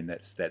are, and then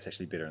that's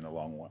actually better in the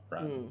long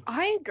run.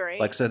 I agree.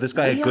 Like, so this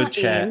guy We had are good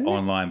chat in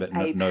online, but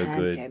a no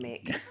good.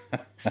 pandemic.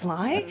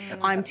 Sly,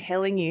 I'm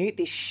telling you,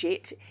 this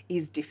shit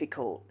is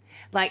difficult.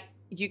 Like,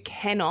 you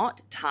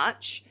cannot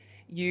touch.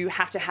 You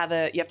have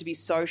to be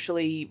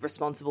socially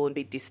responsible and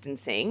be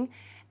distancing.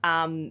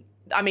 I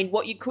mean,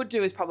 what you could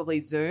do is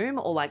probably Zoom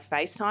or like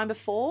FaceTime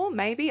before,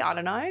 maybe. I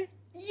don't know.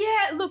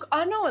 yeah, look,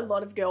 I know a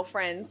lot of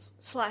girlfriends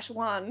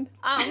 /one.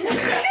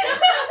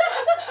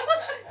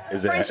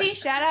 Is it, Frenchie,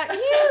 shout out to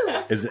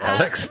you. is it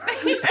Alex?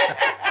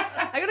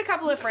 I got a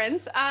couple of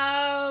friends,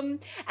 and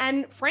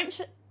French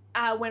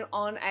went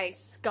on a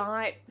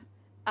Skype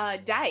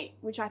date,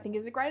 which I think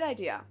is a great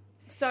idea.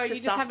 So To you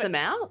just suss have them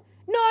out.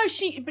 No,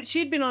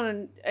 she'd been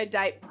on a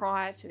date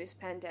prior to this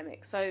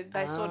pandemic, so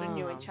they sort of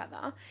knew Ah. each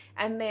other.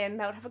 And then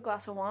they would have a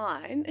glass of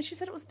wine, and she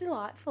said it was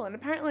delightful. And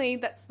apparently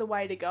that's the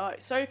way to go.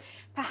 So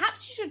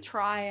perhaps you should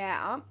try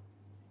out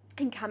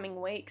in coming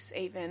weeks,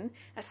 even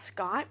a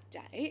Skype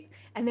date,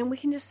 and then we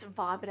can just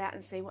vibe it out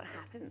and see what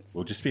happens.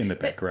 We'll just be in the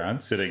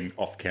background, sitting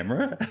off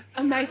camera.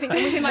 Amazing, and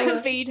we can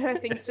like feed her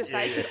things to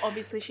say because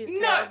obviously she's No,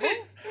 terrible.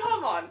 but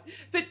come on.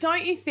 But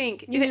don't you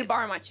think? You need to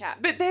borrow my chat.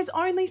 But there's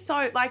only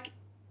so like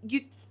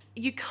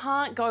you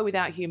can't go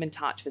without human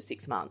touch for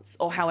 6 months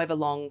or however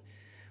long.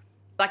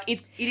 Like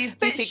it is But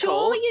difficult.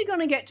 surely you're going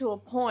to get to a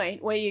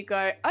point where you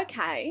go,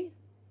 okay,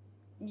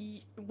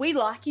 we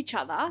like each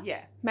other.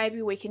 Yeah.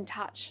 Maybe we can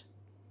touch.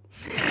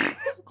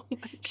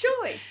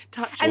 Surely.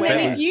 Touch. And where?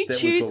 then if you that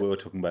choose- was what we were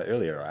talking about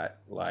earlier, right?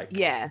 Like,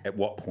 Yeah. at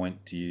what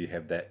point do you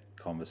have that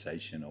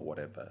conversation or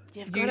whatever?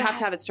 you have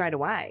to have it straight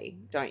away,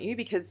 don't you?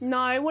 Because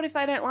No, what if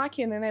they don't like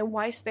you and then they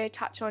waste their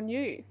touch on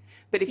you?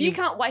 but if You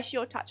can't waste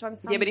your touch on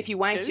someone. yeah, but if you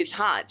waste your douche.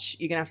 touch,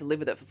 you're gonna have to live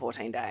with it for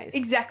 14 days.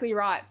 Exactly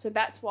right. So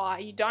that's why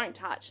you don't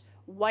touch.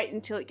 Wait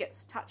until it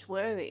gets touch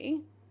worthy.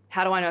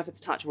 How do I know if it's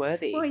touch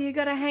worthy? Well, you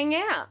got to hang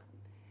out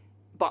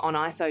But on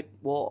ISO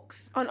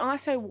walks, on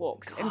ISO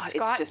walks and God, Skype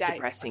it's just dates. I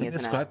depressing, think the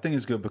isn't it? Skype thing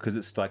is good because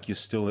it's like there's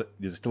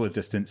still a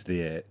distance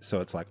there, so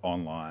it's like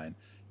online.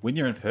 When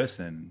you're in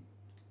person,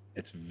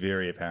 it's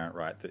very apparent,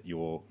 right, that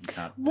you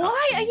can't.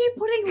 Why touch are you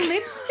putting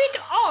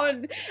lipstick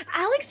on?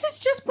 Alex is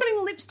just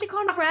putting lipstick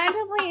on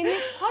randomly in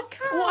this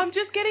podcast. Well, I'm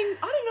just getting,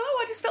 I don't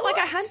know, I just felt like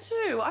I What? had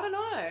to. I don't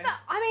know.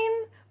 I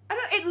mean,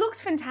 it looks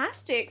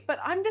fantastic, but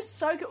I'm just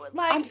so good.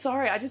 Like, I'm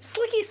sorry, I just...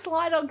 Slicky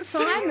Sly Dog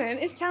Simon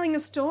is telling a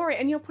story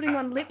and you're putting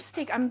on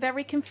lipstick. I'm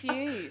very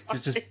confused.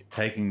 It's just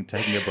taking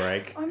a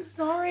break. I'm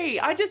sorry.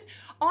 I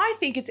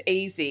think it's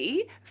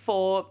easy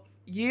for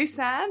you,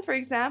 Sam, for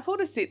example,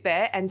 to sit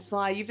there and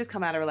Sly, you've just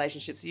come out of a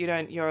relationship, so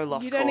you're a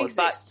lost You don't cause.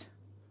 exist.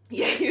 But,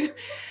 yeah,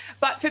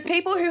 but for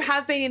people who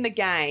have been in the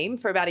game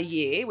for about a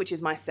year, which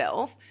is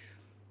myself,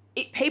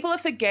 people are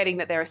forgetting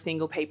that there are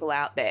single people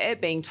out there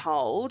being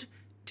told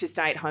to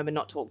stay at home and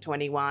not talk to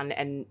anyone,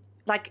 and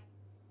like,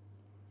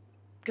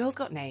 girls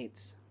got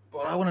needs.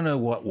 But I want to know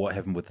what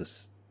happened with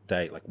this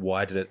date. Like,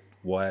 why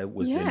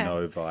was there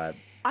no vibe?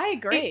 I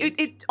agree.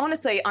 It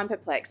honestly, I'm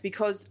perplexed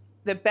because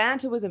the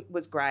banter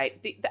was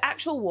great. The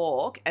actual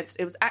walk,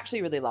 it was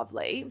actually really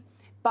lovely.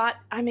 But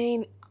I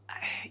mean,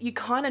 you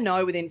kind of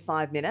know within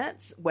 5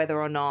 minutes whether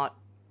or not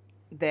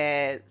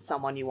they're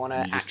someone you want to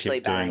You just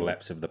actually kept doing bang.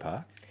 laps of the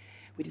park.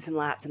 We did some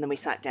laps and then we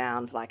sat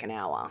down for like an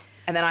hour.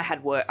 And then I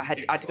had work. I had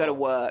to go to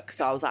work,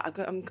 so I was like,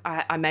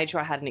 I made sure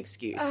I had an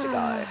excuse to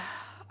go.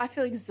 I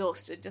feel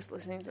exhausted just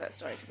listening to that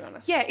story, to be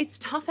honest. Yeah, it's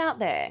tough out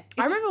there.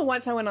 I remember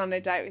once I went on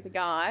a date with a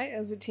guy. It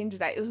was a Tinder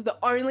date. It was the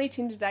only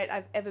Tinder date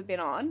I've ever been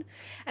on.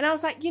 And I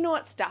was like, you know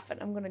what, stuff it.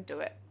 I'm going to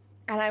do it.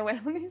 And I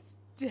went on this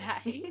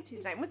date.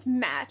 His name was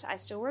Matt. I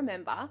still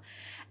remember.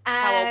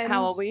 And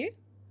How old were you?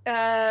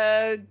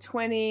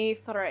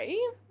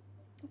 23.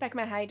 Back in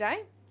my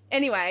heyday.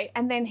 Anyway,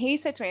 and then he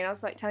said to me, and I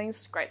was like telling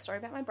this great story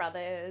about my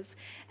brothers.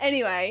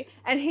 Anyway,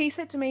 and he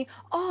said to me,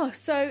 oh,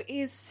 so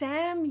is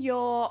Sam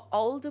your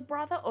older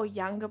brother or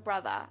younger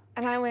brother?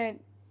 And I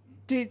went,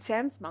 dude,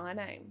 Sam's my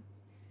name.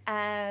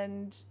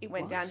 And it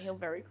went downhill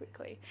very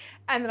quickly.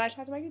 And then I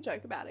tried to make a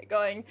joke about it,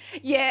 going,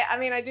 yeah, I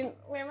mean, I didn't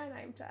wear my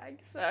name tag,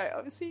 so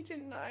obviously you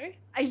didn't know.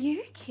 Are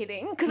you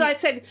kidding? Because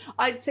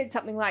I'd said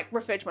something like,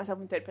 referred to myself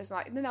in third person,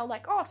 like, and then they were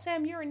like, oh,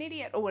 Sam, you're an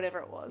idiot, or whatever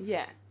it was.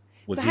 Yeah.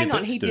 Was So he hang a bit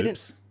on, he stoops?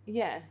 didn't.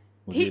 Yeah.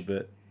 Was he a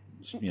bit,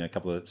 a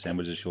couple of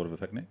sandwiches short of a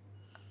picnic?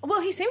 Well,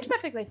 he seemed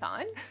perfectly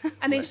fine,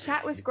 and his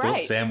chat was Thought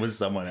great. Sam was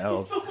someone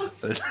else.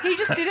 He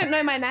just didn't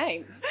know my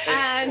name,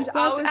 and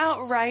I That's was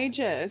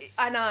outrageous.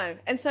 I know,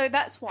 and so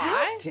that's How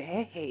why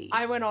dare he?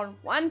 I went on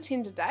one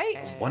Tinder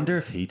date. Wonder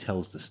if he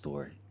tells the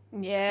story.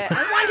 Yeah,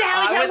 I wonder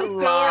how he I tells a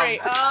would story.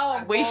 love-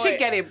 Oh, We boy. should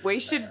get him. We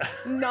should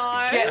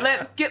No,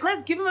 let's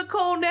give him a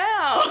call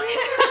now.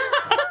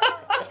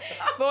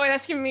 boy,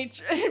 that's giving me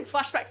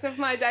flashbacks of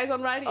my days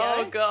on radio.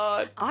 Oh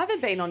God. I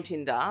haven't been on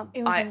Tinder.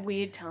 It was a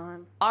weird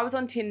time. I was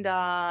on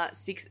Tinder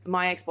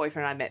my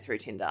ex-boyfriend and I met through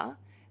Tinder.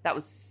 That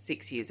was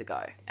 6 years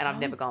ago, and I've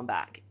never gone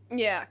back.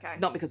 Yeah, okay.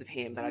 Not because of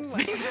him, but I just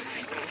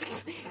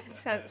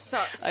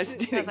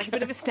Sounds like a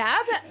bit of a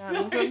stab.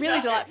 He's a really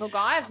delightful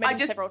guy. I've met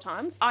him several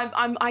times.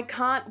 I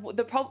can't.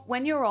 The problem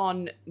when you're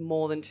on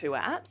more than two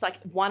apps, like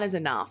one is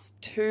enough.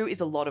 Two is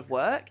a lot of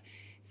work.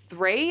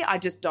 Three, I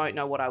just don't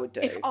know what I would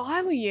do. If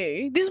I were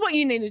you, this is what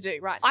you need to do,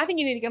 right? I think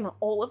you need to get on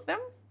all of them.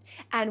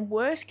 And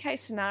worst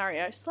case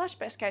scenario /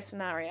 best case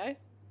scenario,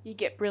 you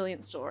get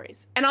brilliant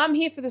stories. And I'm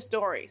here for the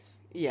stories.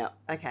 Yeah.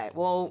 Okay.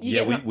 Well.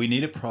 We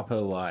need a proper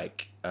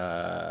like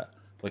a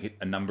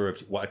number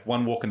of like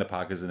one walk in the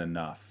park isn't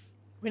enough.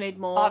 We need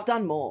more. I've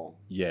done more.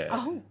 Yeah.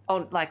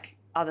 Oh, like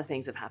other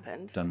things have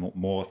happened. Done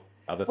more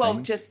other Well,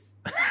 things.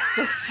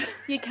 just.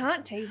 You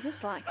can't tease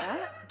us like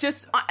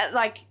that.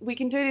 Like we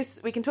can do this.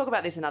 We can talk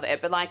about this another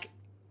ep, but like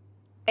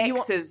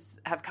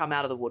exes have come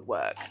out of the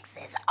woodwork.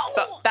 Exes. Oh.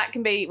 But that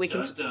can be. We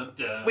can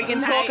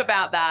talk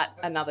about that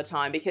another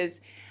time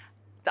because.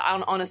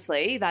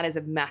 Honestly, that is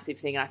a massive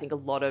thing, and I think a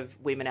lot of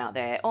women out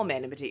there, or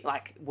men in particular,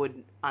 like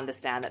would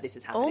understand that this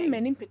is happening. All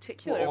men in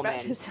particular, Well, all about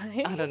men. to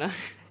say. I don't know.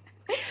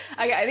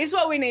 Okay, this is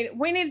what we need.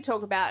 We need to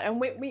talk about, and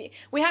we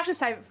have to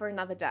save it for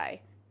another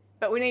day.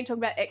 But we need to talk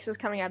about exes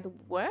coming out of the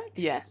work.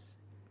 Yes,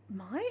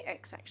 My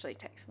ex actually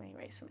texted me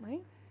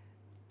recently.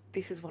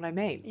 this is what I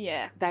mean.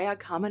 Yeah. They are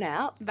coming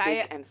out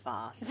thick and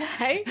fast.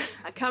 They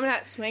are coming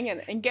out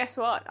swinging. And guess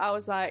what? I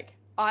was like,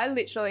 I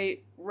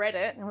literally read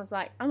it and I was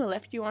like, I'm going to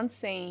left you on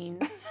scene.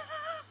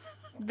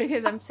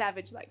 Because I'm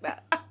savage like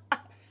that.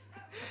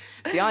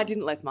 See, I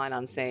didn't left mine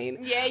unseen.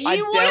 Yeah, you I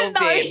wouldn't delved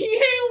though. in.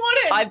 You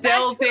wouldn't. I That's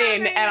delved what I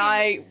in mean. and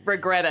I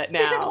regret it now.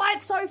 This is why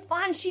it's so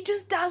fun. She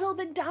just does all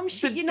the dumb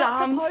shit the you're not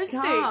dumb supposed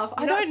stuff. to. You're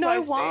I not don't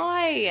know supposed to.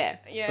 why.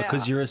 Yeah.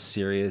 Because you're a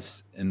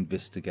serious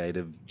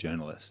investigative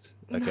journalist,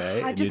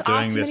 okay? I And just you're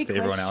asked doing too this many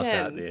for everyone else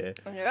out questions.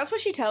 there. Okay, that's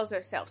what she tells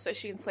herself so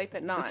she can sleep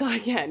at night. So I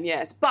can,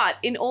 yes. But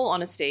in all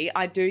honesty,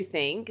 I do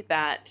think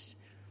that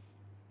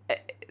the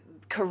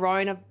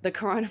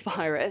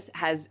coronavirus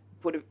has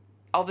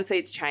obviously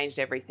it's changed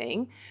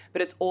everything,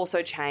 but it's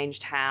also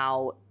changed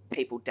how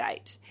people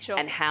date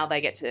and how they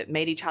get to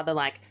meet each other.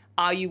 Like,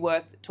 are you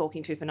worth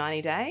talking to for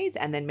 90 days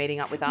and then meeting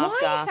up with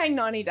after? Why are you saying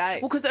 90 days?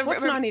 Well, because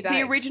what's 90 days?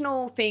 the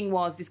original thing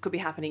was this could be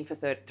happening for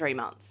 3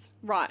 months.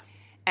 Right.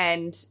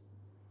 And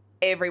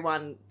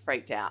everyone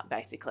freaked out,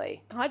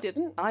 basically. I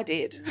didn't. I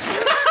did.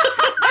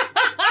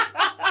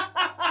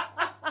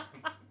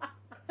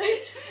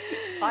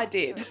 I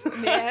did.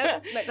 Yeah,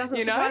 that doesn't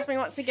You know? surprise me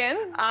once again.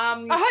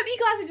 I hope you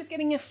guys are just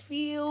getting a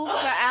feel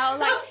for our,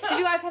 like, if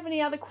you guys have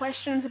any other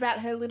questions about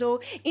her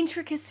little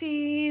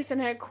intricacies and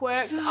her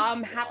quirks,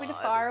 I'm happy to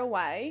fire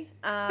away.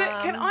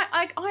 But can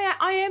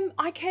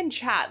I can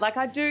chat. Like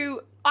I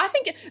do. I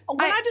think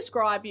when I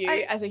describe you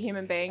I- as a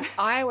human being,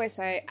 I always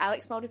say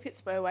Alex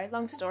Mulderpit Spurway.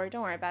 Long story,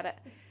 don't worry about it.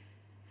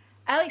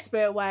 Alex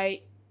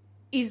Spurway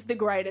is the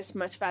greatest,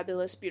 most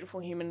fabulous,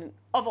 beautiful human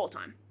of all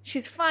time.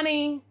 She's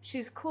funny.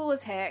 She's cool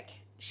as heck.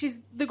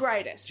 She's the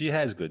greatest. She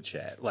has good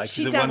chat. Like,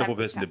 She she's a does wonderful have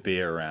good person to chat.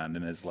 be around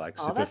and is, like,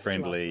 Oh, super that's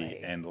friendly lovely.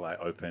 and, like,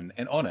 open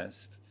and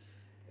honest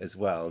as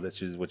well,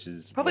 which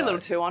is Probably a little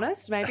like- too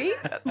honest, maybe.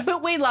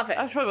 But we love it.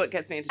 That's probably what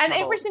gets me into And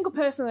trouble. every single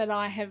person that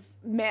I have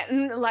met,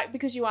 and like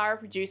because you are a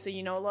producer,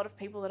 you know a lot of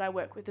people that I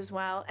work with as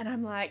well, and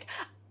I'm like,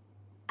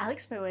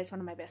 Alex Spurway is one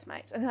of my best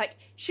mates. And they're like,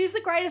 she's the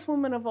greatest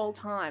woman of all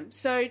time.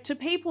 So to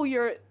people,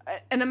 you're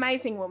an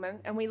amazing woman,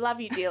 and we love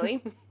you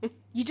dearly.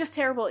 You're just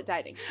terrible at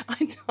dating,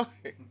 I know.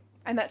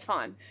 and that's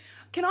fine.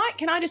 Can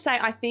I just say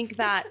I think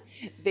that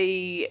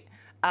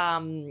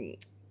I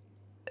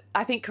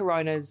think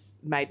Corona's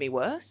made me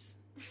worse.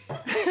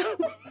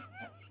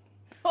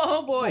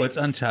 Oh boy. Well, it's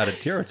uncharted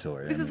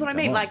territory. This is what I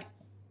mean. come on. Like,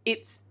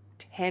 it's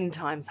 10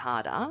 times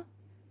harder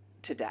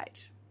to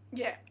date.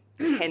 Yeah.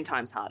 10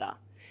 times harder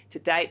to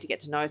date, to get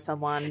to know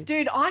someone.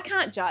 Dude, I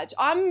can't judge.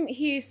 I'm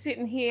here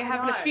sitting here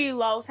having a know. few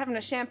lulls, having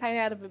a champagne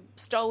out of a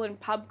stolen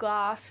pub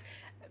glass.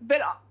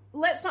 But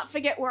let's not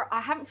forget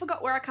I haven't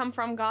forgot where I come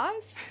from,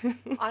 guys.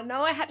 I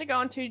know I had to go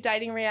on 2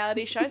 dating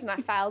reality shows and I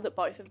failed at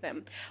both of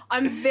them.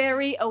 I'm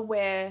very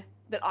aware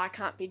that I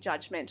can't be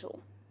judgmental.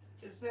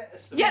 Is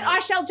that a Yet I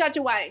shall judge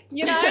away.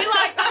 You know,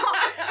 like,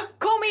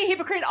 call me a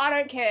hypocrite, I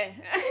don't care.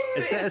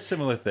 Is that a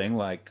similar thing,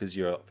 like, because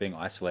you're being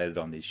isolated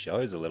on these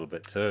shows a little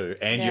bit too,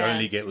 and you Yeah.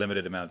 only get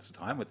limited amounts of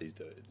time with these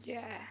dudes?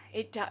 Yeah,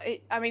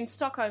 I mean,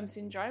 Stockholm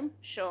Syndrome,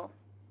 sure.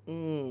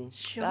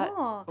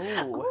 Sure.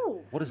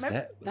 Ooh, What is maybe-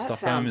 that? that Stockholm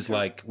sounds is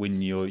like when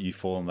you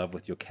fall in love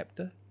with your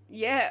captor.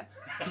 Yeah.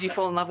 Did you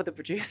fall in love with the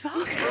producer?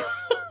 Oh,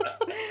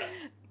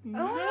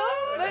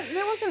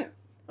 there wasn't.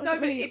 No,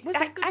 but it's was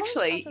it good ones? I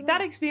actually don't that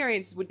know.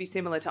 experience would be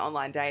similar to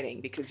online dating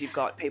because you've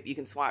got people you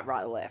can swipe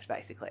right or left,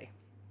 basically.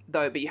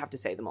 But you have to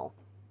see them all.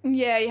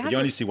 Yeah, you But have you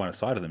to. only see one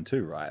side of them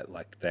too, right?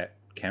 Like that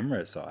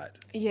camera side.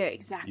 Yeah,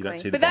 exactly. You don't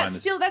see the but behind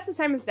that's the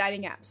same as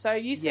dating apps. So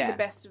you see Yeah. the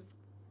best of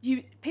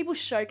you. People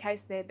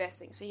showcase their best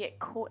things, so you get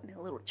caught in their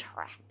little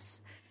traps.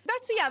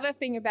 That's the other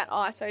thing about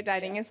ISO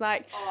dating is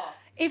like,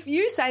 if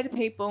you say to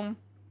people,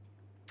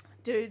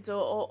 dudes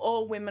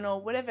or women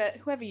or whatever,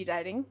 whoever you're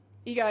dating,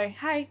 you go,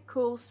 hey,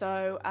 cool,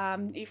 so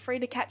you're free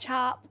to catch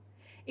up.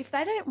 If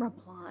they don't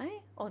reply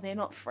or they're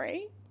not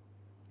free,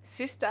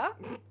 sister,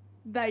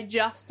 they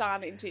just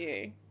aren't into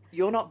you.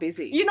 You're not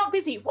busy. You're not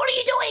busy. What are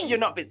you doing? You're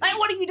not busy. Like,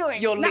 what are you doing?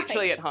 You're Nothing.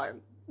 literally at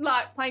home.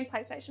 Like playing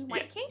PlayStation,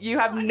 wanking. You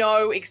have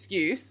no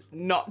excuse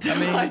not to I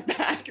mean, write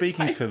back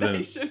speaking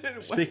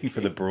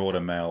for the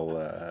broader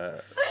male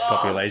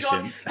population.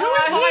 Who here we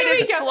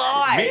invited go.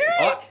 Sly? Me-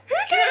 I- Who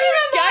gave him a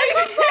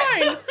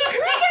microphone?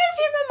 Who gave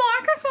him a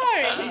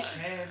microphone?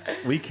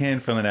 we can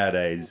fill in our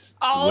days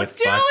Oh, with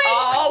doing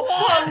Oh,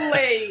 what?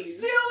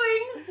 please.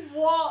 Doing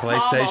what? Palm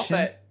off PlayStation,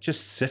 it.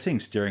 just sitting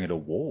staring at a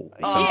wall.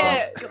 Oh,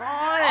 Yeah.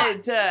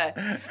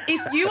 God.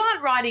 If you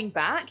aren't writing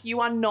back,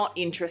 you are not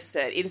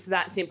interested. It is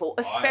that simple,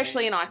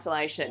 especially in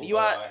isolation. You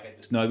are.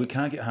 No, we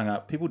can't get hung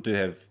up. People do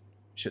have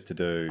shit to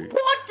do.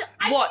 What?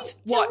 Are What?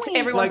 you What? doing?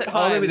 Everyone's Like, at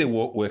home. maybe they're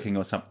working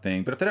or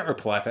something, but if they don't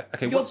reply,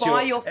 okay, You're what's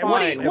by your at phone.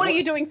 What at are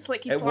you doing,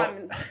 Slicky At what,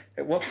 Slime?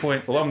 at what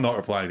point? Well, I'm not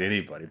replying to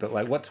anybody, but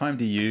like, what time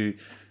do you,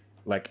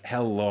 like,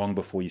 how long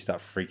before you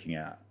start freaking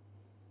out?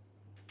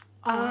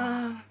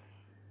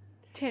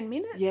 10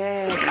 minutes?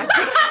 Yeah.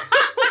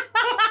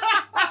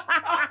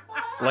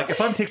 Like,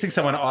 if I'm texting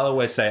someone, I'll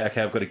always say,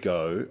 okay, I've got to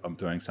go. I'm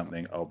doing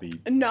something. I'll be.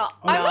 No,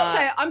 I No. must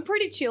say I'm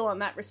pretty chill on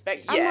that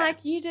respect. I'm Yeah.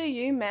 like, you do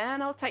you,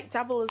 man. I'll take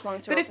double as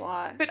long to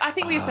reply. But I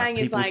think what you're saying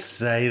is People like.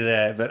 say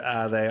that, but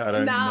are they? I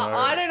don't No, know.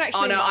 I don't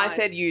actually. Oh no! I mind.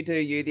 said you do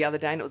you the other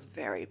day, and it was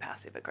very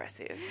passive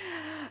aggressive.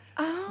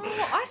 Oh,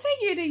 I said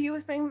you do you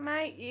as being,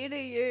 mate, you do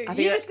you. I You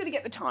think just got to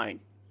get the tone.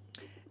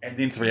 And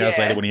then 3 hours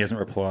Yeah. later, when he hasn't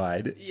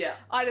replied, Yeah,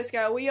 I just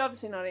go, well, you're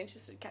obviously not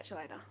interested. Catch you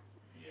later.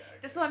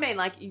 that's what I mean.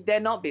 Like they're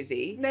not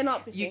busy. They're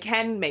not busy. You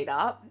can meet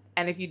up,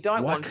 and if you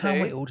don't why want can't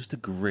to, we all just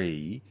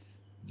agree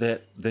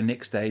that the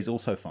next day is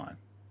also fine?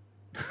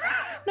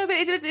 no. But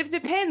it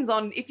depends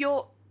on if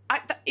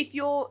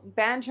you're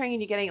bantering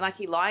and you're getting like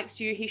he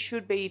likes you, he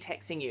should be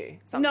texting you.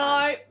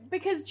 Sometimes. No,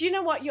 because do you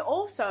know what? You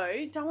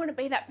also don't want to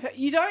be that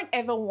you don't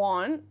ever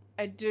want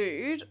a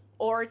dude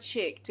or a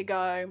chick to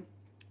go,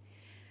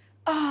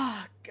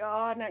 oh,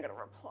 God, now I got to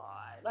reply.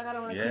 Like, I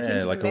don't want to click Yeah,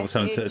 into like the all of a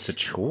sudden message. it's a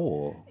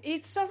chore.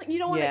 It doesn't. You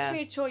don't want it to Yeah. be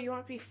a chore. You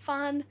want it to be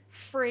fun,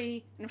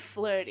 free, and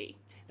flirty.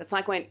 That's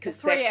like when...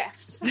 Cause Three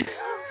Fs.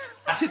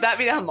 Should that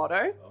be our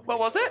motto? What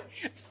was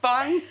it?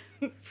 Fun.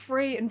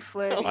 Free and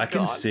flirty. I can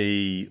God.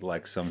 see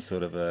like some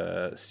sort of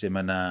a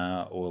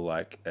seminar or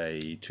like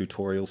a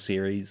tutorial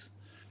series.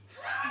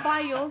 By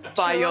yours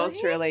By truly. yours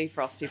truly,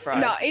 Frosty Fro.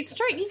 No, it's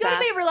true. You got to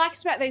be Sass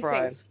relaxed about these Fro.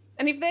 things.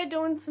 And if they're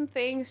doing some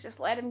things, just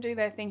let them do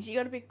their things. You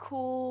got to be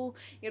cool.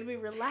 You got to be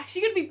relaxed.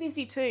 You got to be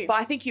busy too. But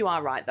I think you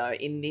are right, though.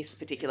 In this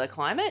particular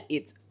climate,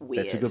 it's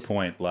weird. That's a good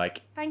point.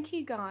 Like Thank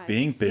you, guys.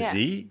 being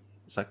busy,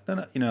 it's like,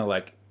 no, you know,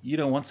 like you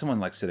don't want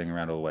someone like sitting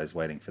around always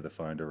waiting for the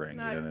phone to ring.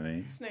 No. You know what I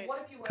mean?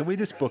 Snooze. Can we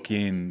just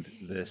bookend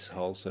this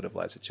whole sort of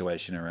like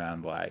situation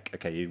around like,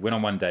 okay, you went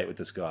on one date with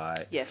this guy.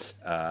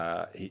 Yes.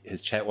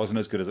 His chat wasn't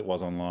as good as it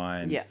was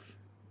online. Yeah.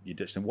 You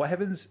ditched him. What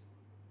happens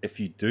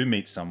if you do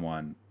meet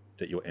someone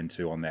that you're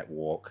into on that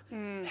walk?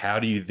 How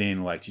do you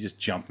then like? Do you just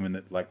jump them in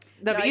the like?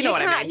 No, but you know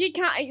what I mean. You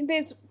can't.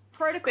 There's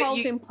protocols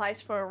you- in place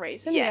for a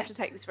reason. You have to Yes.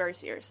 take this very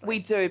seriously. We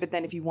do, but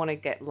then if you want to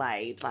get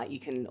laid, like you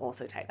can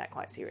also take that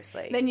quite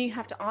seriously. Then you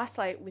have to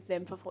isolate with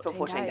them for 14, for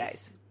 14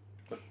 days.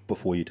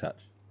 Before you touch.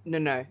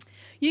 No.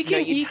 You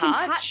can you you can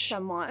touch. touch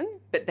someone.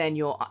 But then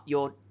you're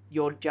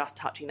just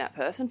touching that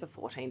person for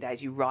 14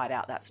 days. You ride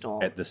out that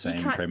storm. At the You same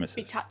can't premises.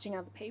 be touching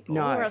other people,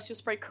 No. or else you'll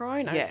spread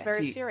corona. Yeah, It's very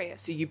so you-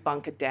 serious. So you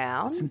bunker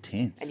down That's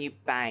intense. and you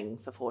bang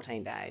for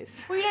 14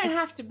 days. Well, you don't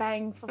have to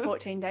bang for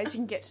 14 days. You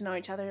can get to know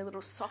each other a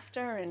little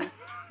softer and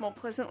more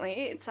pleasantly.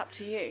 It's up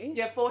to you.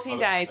 You have 14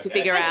 days to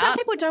figure And some out.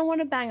 people don't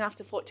want to bang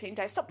after 14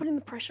 days. Stop putting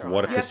the pressure on.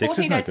 What if You the have sex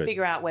 14 is no days to good?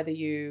 figure out whether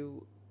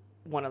you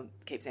want to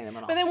keep seeing them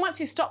or not. But then once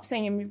you stop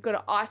seeing him, you've got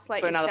to isolate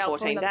For another yourself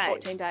 14 for another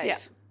days. 14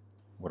 days. Yeah.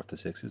 What if the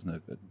sex is no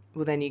good?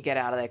 Well, then you get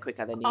out of there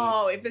quicker than you.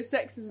 Oh, if the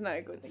sex is no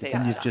good, See,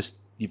 then And get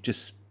you've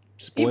just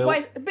You've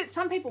spoiled. but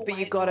some people But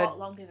you wait gotta- a lot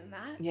longer than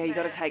that. yeah, you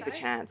got to may I take the say.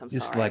 chance. I'm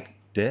just sorry. like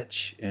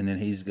ditch, and then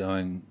he's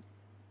going.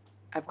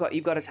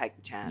 You've got to take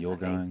the chance. You're I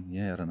think. going.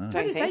 Yeah, I don't know. What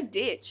Don't do you say? think?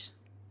 Ditch.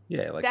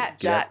 Yeah, like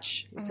Dutch. yeah,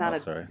 Dutch. You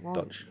sounded sorry, wrong.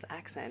 Dutch. It's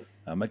accent.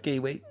 I'm a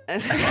Kiwi.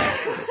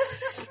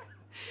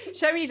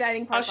 Show me your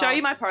dating I'll profiles. show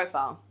you my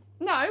profile.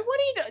 No, what are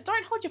you doing?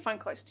 Don't hold your phone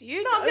close to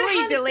you. No, I'm Or going are to you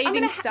hand it.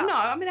 deleting stuff? No,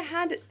 I'm going to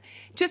hand it.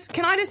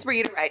 Can I just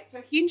reiterate?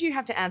 So Hinge, you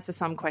have to answer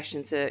some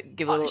question to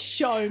give a little.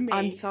 Show me.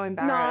 I'm so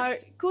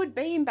embarrassed. No, good.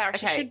 Be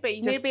embarrassed. Okay, You should be.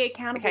 You need to be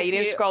accountable. Okay, you for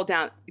need to scroll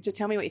down. Just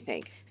tell me what you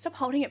think. Stop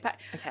holding it back.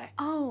 Okay.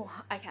 Oh,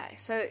 okay.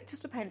 So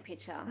just to paint a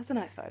picture. That's a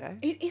nice photo.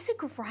 It is a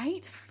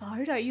great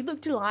photo. You look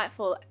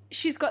delightful.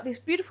 She's got this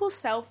beautiful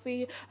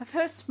selfie of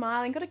her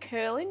smiling, got a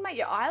curl in. Mate,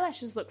 your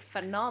eyelashes look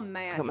phenom,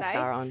 may I Got say.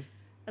 mascara on.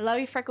 I love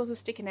your freckles are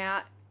sticking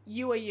out.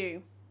 You are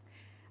you.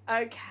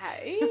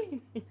 Okay.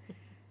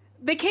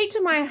 The key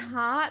to my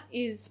heart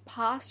is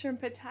pasta and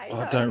potatoes.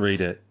 Oh, don't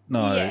read it.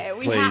 No, Yeah,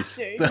 we please. have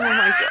to. Oh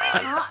my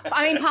god.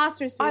 I mean,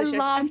 pasta is I delicious.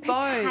 love and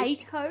both.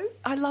 potatoes.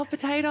 I love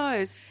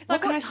potatoes. Like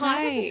what can I what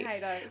type of say?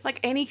 potatoes? Like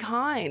any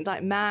kind,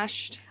 like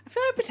mashed. I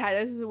feel like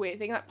potatoes is a weird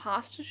thing. Like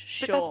pasta,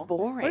 sure. that's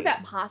boring. What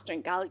about pasta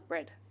and garlic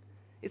bread?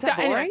 Is that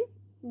Anyway. boring?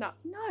 No.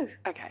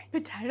 Okay.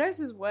 Potatoes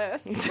is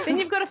worse. Then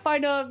you've got a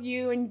photo of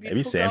you and your Maybe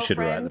beautiful Sam should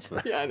write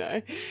girlfriend. the Yeah, I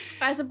know.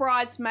 As a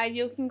bridesmaid,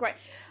 you're looking great.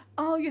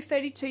 Oh, you're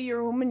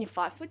 32-year-old woman. You're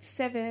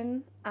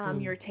 5'7".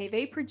 You're a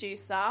TV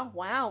producer.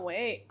 Wow,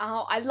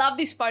 oh, I love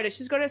this photo.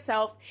 She's got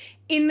herself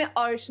in the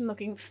ocean,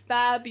 looking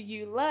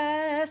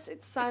fabulous.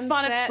 It's sunset. It's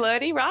fun. It's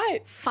flirty, right?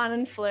 Fun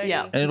and flirty.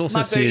 Yeah. And it also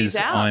My booty's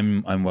says out.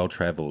 I'm well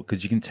travelled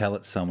because you can tell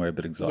it's somewhere a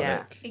bit exotic.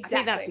 Yeah.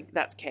 Exactly. I think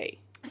that's key.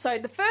 So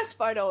the first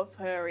photo of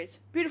her is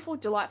beautiful,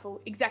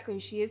 delightful, exactly who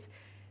she is.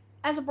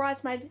 As a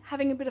bridesmaid,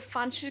 having a bit of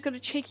fun. She's got a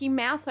cheeky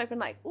mouth open,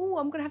 like, "Oh,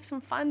 I'm gonna have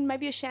some fun.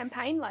 Maybe a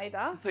champagne later."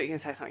 I thought you were going to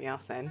say something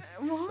else then.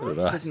 What? So did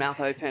I. Just mouth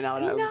open. I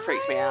don't know. It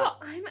freaks me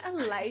out. I'm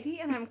a lady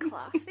and I'm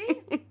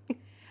classy.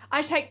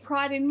 I take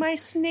pride in my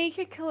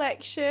sneaker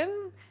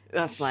collection.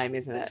 That's lame,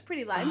 isn't it? It's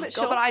pretty lame, Oh, but God,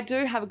 sure. but I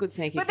do have a good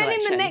sneaker But then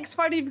collection. in the next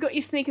photo, you've got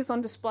your sneakers on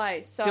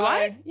display. So Do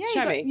I? Yeah,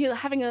 Show me. you're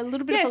having a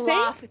little bit Yeah, of a see?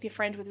 laugh with your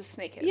friend with the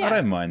sneakers. Yeah. I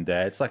don't mind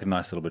that. It's like a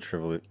nice little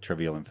bit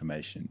trivial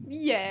information.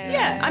 Yeah.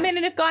 Yeah, I mean,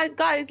 and if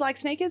guys like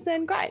sneakers,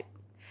 then great.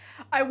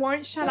 I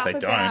won't shut If up they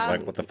don't, about.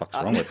 like, what the fuck's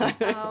wrong with them?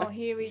 Oh,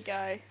 here we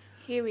go.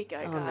 Here we go,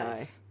 Oh,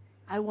 guys.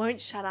 I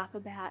won't shut up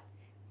about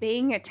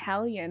being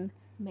Italian.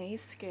 Me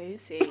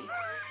scusi.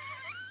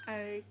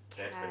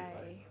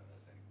 Okay.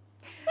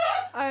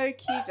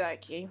 Okie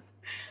dokie.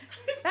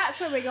 That's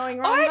where we're going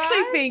wrong, I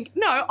actually guys.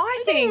 think I Are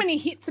you getting think, many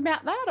hits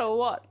about that or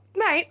what?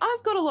 mate,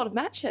 I've got a lot of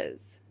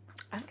matches.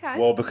 Okay.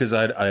 Well, because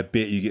I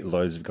bet you get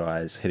loads of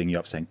guys hitting you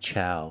up saying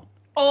 "ciao."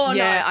 oh,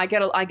 yeah, no. I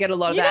get a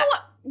lot of You that. know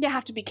what? You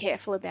have to be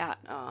careful about.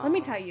 Let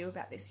me tell you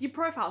about this. Your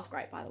profile's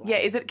great, by the way. Yeah,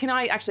 is it? Can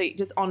I actually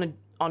just on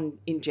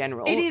in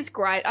general? It is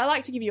great. I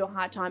like to give you a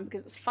hard time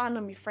because it's fun.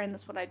 I'm your friend.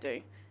 That's what I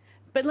do.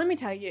 But let me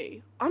tell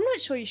you, I'm not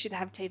sure you should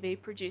have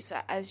TV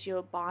producer as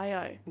your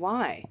bio.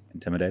 Why?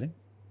 Intimidating.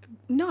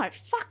 No,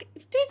 fuck.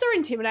 If dudes are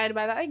intimidated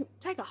by that, they can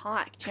take a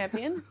hike,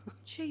 champion.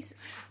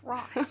 Jesus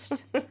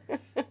Christ.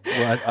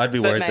 Well, I'd be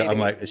But worried that I'm maybe.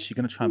 like, is she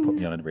going to try and put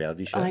me on a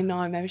reality show? I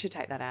know. Maybe I should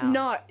take that out.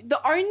 No, the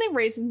only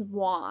reasons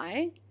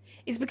why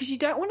is because you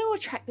don't want to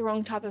attract the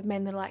wrong type of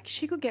men that are like,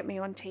 she could get me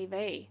on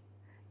TV.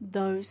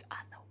 Those are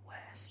the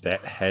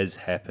That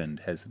has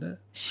happened, hasn't it?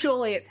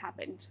 Surely it's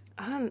happened.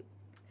 I don't.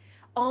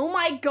 Oh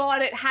my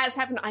God, it has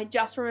happened. I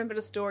just remembered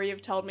a story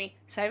you've told me.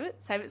 Save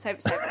it. We're going to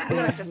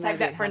have to save Maybe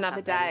that it for has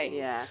another happened, day.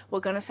 yeah. We're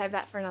going to save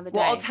that for another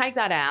day. Well, I'll take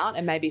that out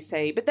and maybe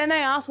see. But then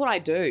they ask what I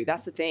do.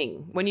 That's the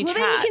thing. When you Well,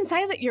 chat. then you can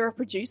say that you're a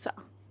producer.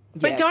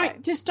 But Yeah,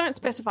 okay. don't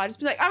specify. Just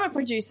be like, I'm a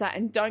producer,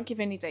 and don't give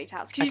any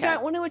details because you Okay.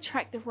 don't want to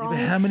attract the wrong. But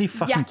how many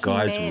fucking yucky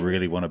guys men.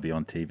 really want to be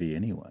on TV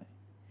anyway?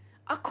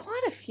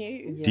 Quite a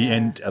few. Do you,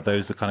 and are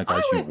those the kind of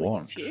guys I you work with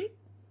want? a few.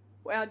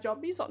 Well, our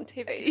job is on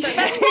TV, so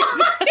that's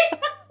why.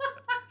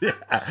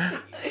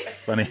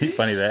 Funny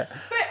that.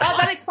 Oh,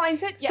 that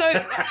explains it.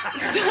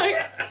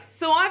 Yeah.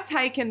 So I've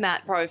taken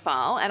that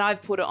profile and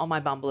I've put it on my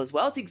Bumble as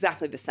well. It's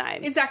exactly the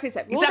same. Exactly the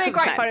same. Well, Exactly they're the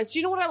great same. photos. Do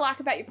you know what I like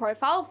about your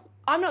profile?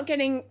 I'm not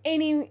getting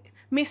any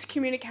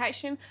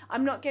miscommunication.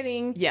 I'm not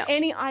getting Yeah.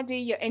 any idea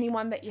you're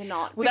anyone that you're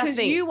not. Well, that's because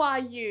the thing. you are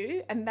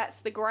you, and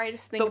that's the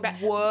greatest thing The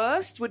about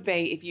worst would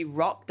be if you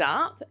rocked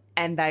up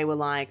and they were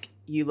like,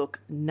 "You look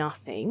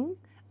nothing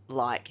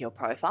like your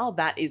profile."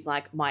 That is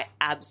like my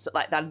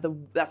absolute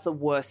that's the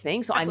worst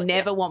thing. So Absolutely, I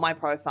never yeah. want my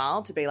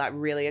profile to be like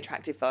really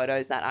attractive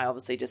photos that I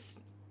obviously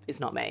just is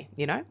not me.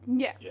 You know?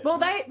 Yeah. Well,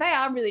 they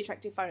are really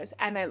attractive photos,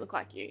 and they look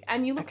like you,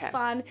 and you look Okay.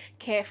 fun,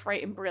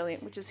 carefree, and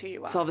brilliant, which is who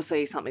you are. So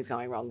obviously something's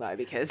going wrong though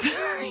because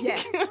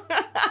yeah.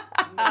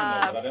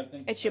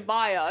 It's your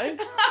bio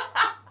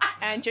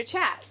and your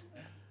chat.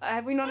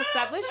 Have we not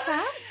established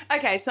that?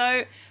 Okay,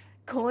 so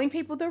Calling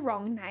people the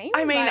wrong name.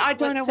 I mean, Like, I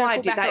don't know let's why I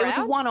circle did back that. It was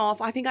a around.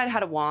 one-off. I think I'd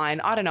had a wine.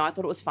 I don't know. I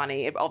thought it was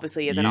funny. It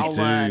obviously isn't. I'll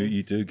learn.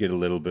 You do get a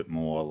little bit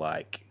more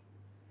like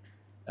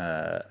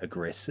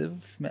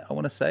aggressive, I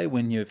want to say,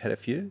 when you've had a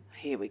few.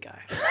 Here we go.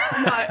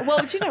 No,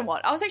 well, do you know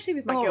what? I was actually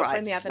with my All girlfriend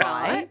right, the other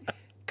Spy. night,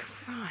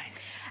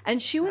 Christ.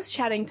 and she was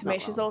chatting to me.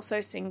 not She's wrong.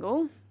 also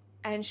single,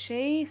 and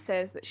she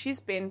says that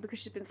because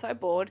she's been so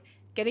bored,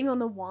 getting on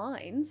the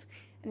wines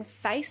and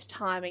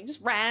FaceTiming,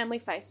 just randomly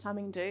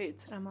FaceTiming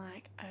dudes. And I'm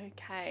like,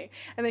 okay.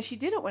 And then she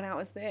did it when I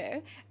was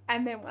there,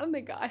 and then one of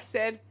the guys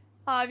said,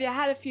 "Oh, have you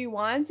had a few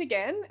wines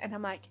again?" And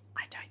I'm like,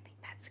 I don't think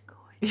that's good.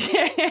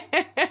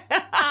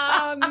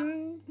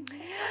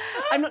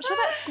 I'm not sure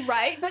that's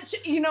great, but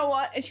you know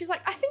what? And she's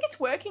like, I think it's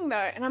working though.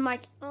 And I'm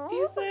like,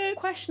 Is it?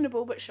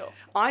 questionable, but sure.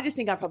 I just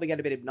think I probably get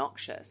a bit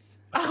obnoxious.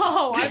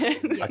 Oh,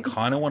 I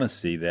kind of want to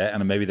see that,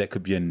 and maybe that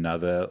could be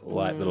another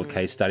like little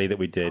case study that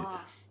we did.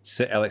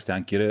 Sit Alex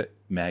down, get a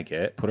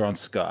maggot, put her on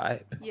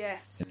Skype.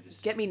 yes.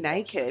 Get me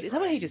naked. Is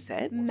that what he just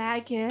said?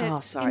 Maggot Oh,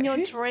 sorry. in your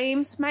Who's-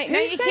 dreams, mate. who No,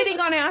 you're says- hitting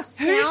on our Who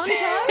sound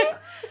said- tone.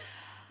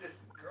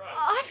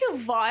 I feel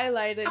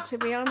violated, to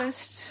be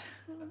honest.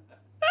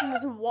 I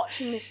was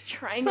watching this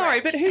train Sorry,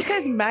 wreck. but who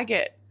says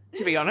maggot,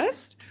 to be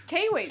honest?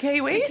 Kiwis.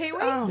 Kiwis? Do Kiwis?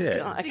 Oh, Yeah.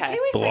 still- Do okay.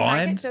 Kiwis say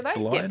maggot, do they?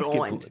 Blind, Get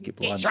blind. Get Get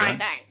blind.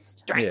 drinks.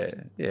 Drinks.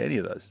 Yeah, any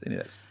of those. Do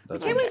those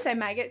Kiwis ones. say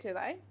maggot, do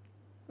they?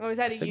 Or is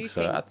that a I think you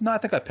so. thing? No, I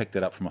think I picked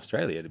it up from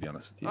Australia, to be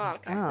honest with you. Oh,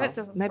 okay. Oh, That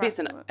doesn't maybe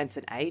surprise it's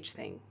me. an age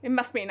thing. It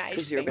must be an age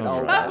 'Cause you're a thing. bit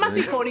older. Well, it must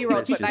be Right.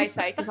 40-year-olds what they Just-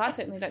 say, because I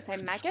certainly don't say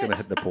Gonna maggot.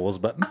 hit the pause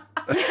button.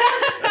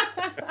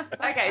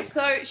 Okay,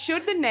 so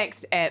should the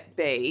next ep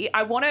be?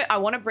 I want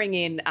to bring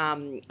in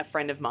a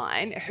friend of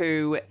mine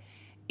who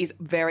is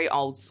very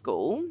old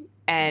school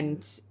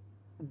and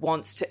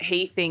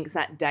he thinks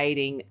that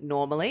dating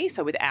normally,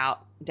 so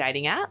without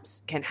dating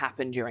apps, can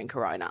happen during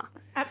Corona.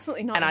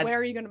 Absolutely not. And Where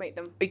are you going to meet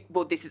them?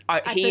 Well, this is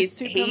the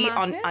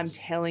supermarket? I'm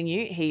telling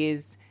you, he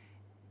is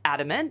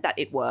adamant that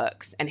it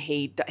works, and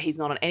he's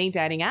not on any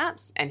dating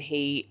apps, and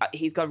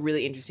he's got a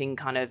really interesting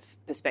kind of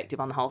perspective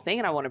on the whole thing,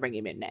 and I want to bring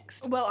him in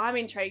next. Well, I'm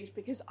intrigued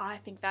because I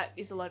think that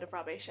is a load of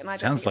rubbish, and I don't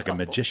Sounds think like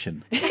it's a possible.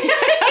 magician.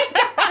 It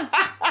does.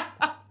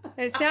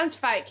 It sounds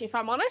fake, if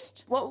I'm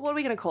honest. What are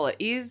we going to call it?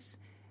 Is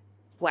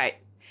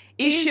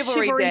Is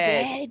chivalry, chivalry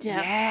dead? dead?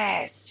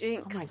 Yes.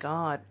 Jinx. Oh my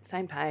God.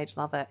 Same page.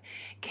 Love it.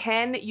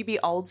 Can you be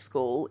old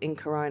school in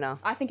Corona?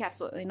 I think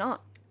absolutely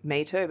not.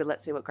 Me too, but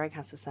let's see what Greg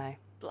has to say.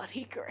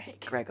 Bloody Greg.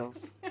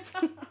 Greggles.